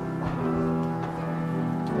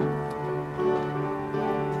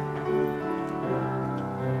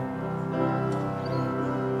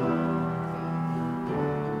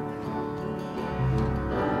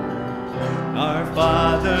 Our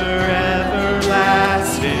Father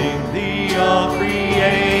everlasting, the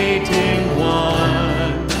all-creator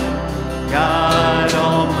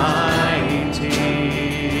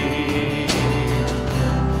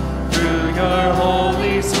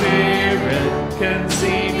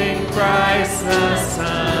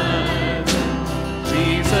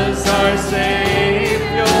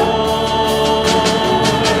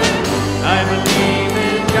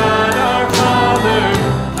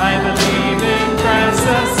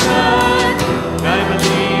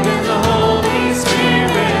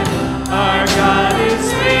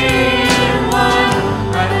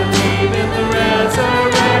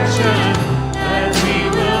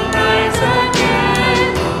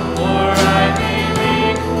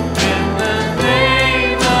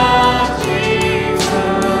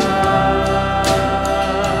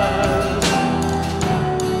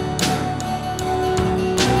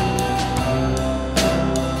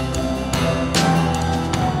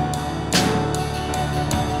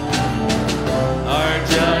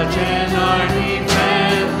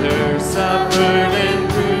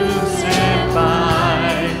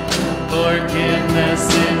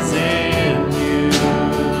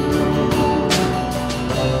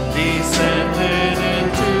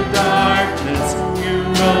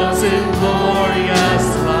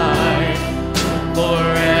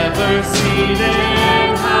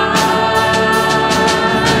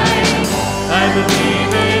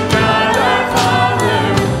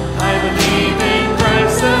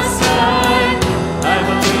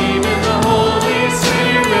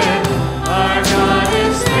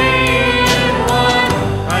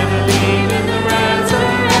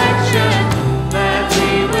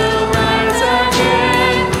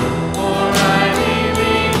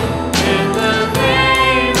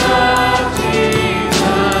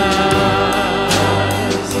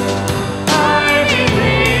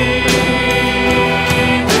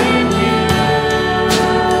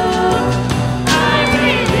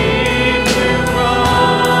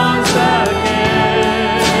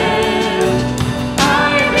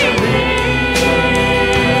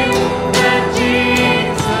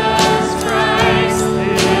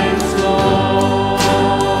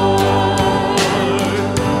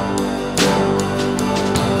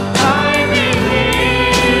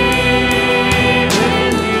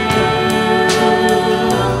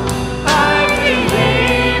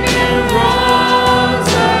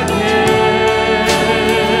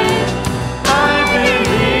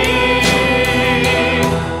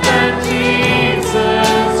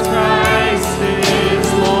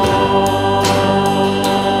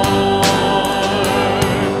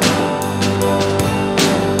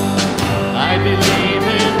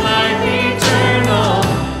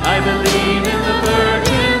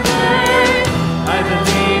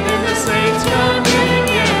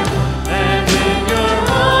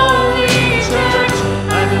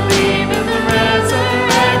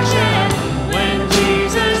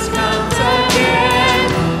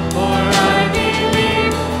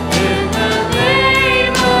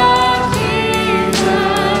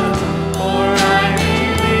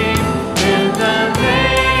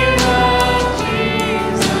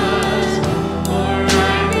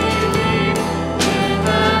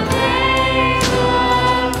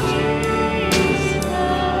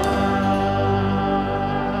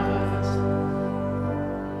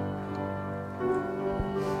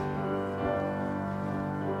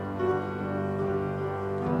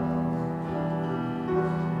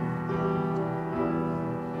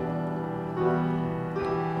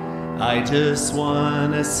I just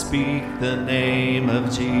want to speak the name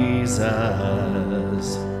of Jesus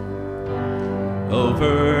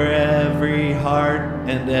over every heart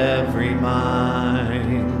and every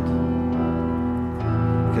mind.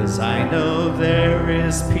 'Cause I know there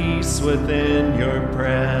is peace within your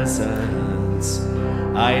presence.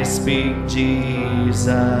 I speak Jesus.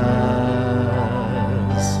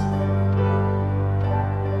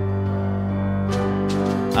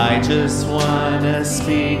 I just want to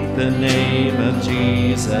speak the name of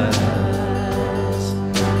Jesus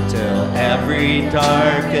till every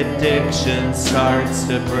dark addiction starts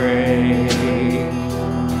to break,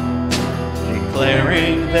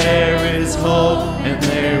 declaring there is hope and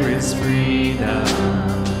there is freedom.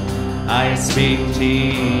 I speak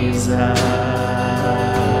Jesus.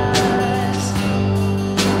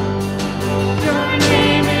 Your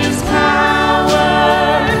name is power.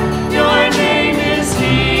 Your name is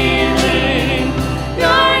healing.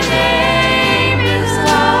 Your name is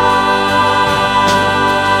light.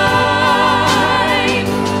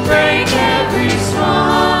 Break every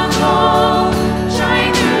stronghold.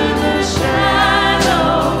 Shine through the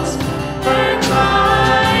shadows. Burn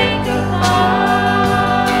like a fire.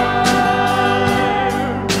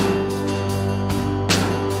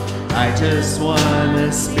 I just want to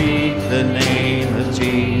speak the name of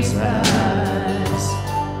Jesus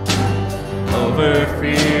over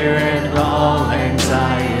fear and all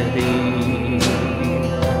anxiety,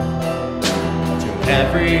 to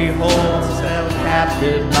every wholesale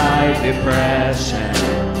captive by depression.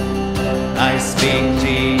 I speak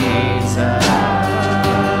Jesus.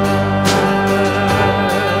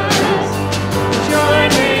 Your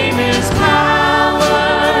name is power.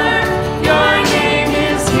 Your name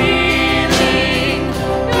is healing.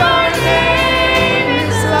 Your name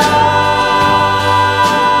is light.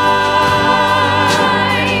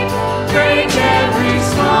 Break every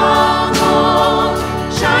stronghold.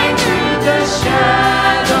 Shine through the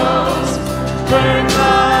shadows. Burn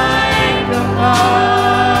like a fire.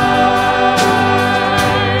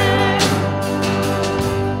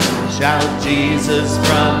 Shout Jesus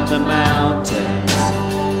from the mountains,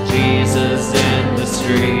 Jesus in the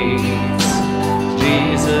streets,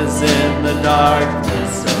 Jesus in the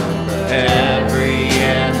darkness over every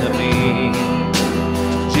enemy,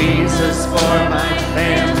 Jesus for my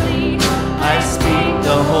family. I speak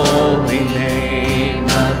the holy name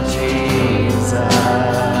of Jesus.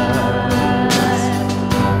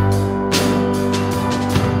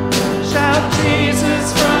 Shout Jesus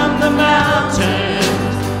from the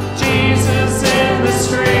mountains, Jesus in the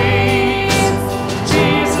streets,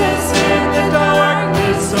 Jesus in the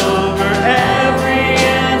darkness over every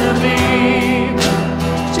enemy,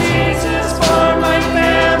 Jesus for my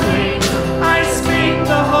family. I speak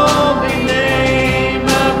the holy name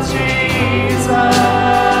of Jesus.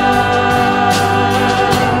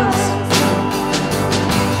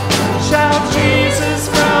 Shout Jesus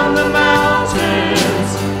from the mountains,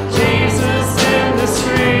 Jesus in the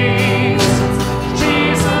streets,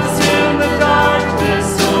 Jesus in the darkness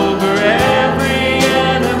over every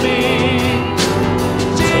enemy,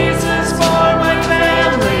 Jesus for my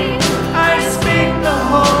family. I speak the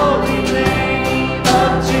holy name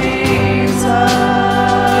of Jesus.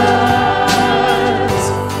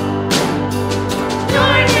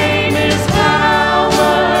 Your name is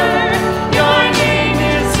power. Your name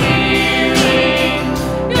is healing.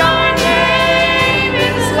 Your name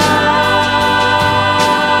is light.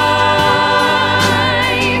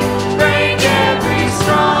 Break every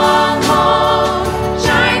stronghold.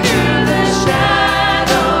 Shine through the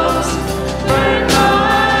shadows. Burn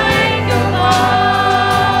like a fire.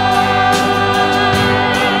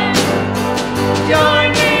 Your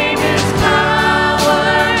name is power.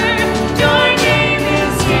 Your name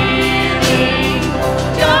is healing.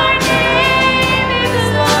 Your name is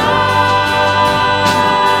light.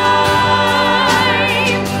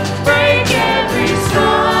 Break every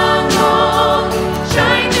stronghold.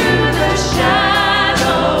 Shine through the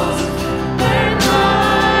shadows. Burn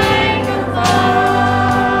like a fire.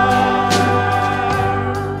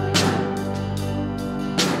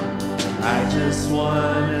 I just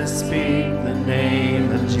want to speak the name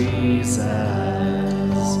of Jesus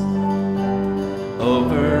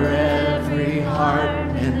over every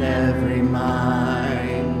heart and every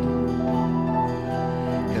mind.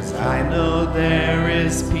 'Cause I know there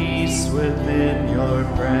is peace within your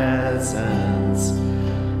presence.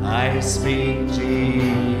 I speak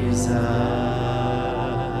Jesus.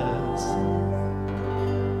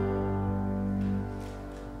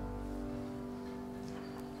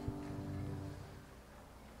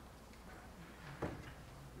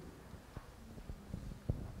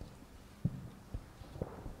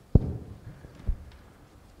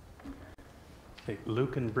 Okay,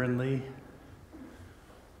 Luke and Brinley.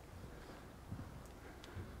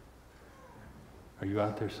 Are you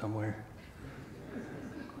out there somewhere?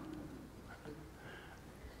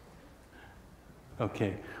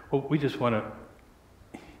 Okay, well, we just want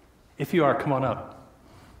to, if you are, come on up.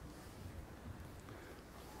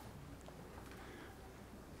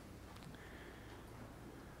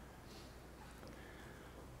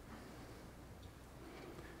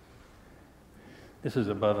 This is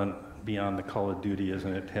above and beyond the call of duty,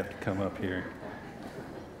 isn't it, to have to come up here?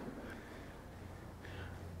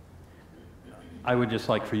 I would just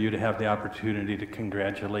like for you to have the opportunity to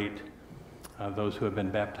congratulate those who have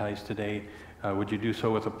been baptized today. Would you do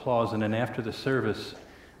so with applause? And then after the service,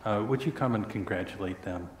 would you come and congratulate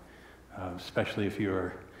them? Especially if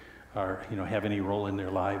you have any role in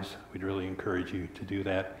their lives, we'd really encourage you to do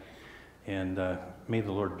that. And may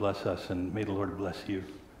the Lord bless us, and may the Lord bless you.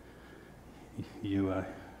 You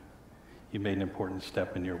made an important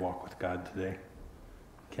step in your walk with God today.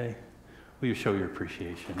 Okay? Will you show your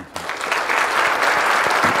appreciation?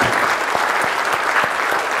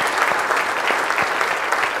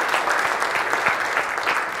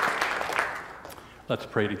 Let's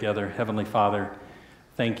pray together. Heavenly Father,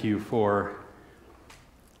 thank you for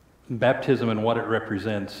baptism and what it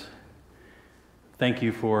represents. Thank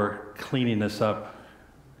you for cleaning us up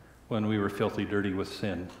when we were filthy dirty with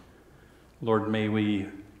sin. Lord, may we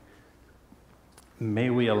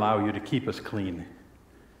allow you to keep us clean.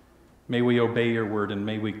 May we obey your word, and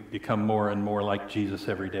may we become more and more like Jesus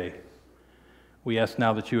every day. We ask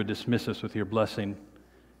now that you would dismiss us with your blessing,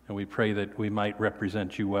 and we pray that we might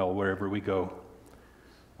represent you well wherever we go.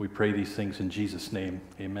 We pray these things in Jesus' name.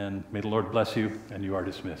 Amen. May the Lord bless you, and you are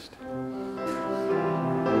dismissed.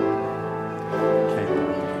 Okay.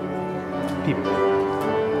 People.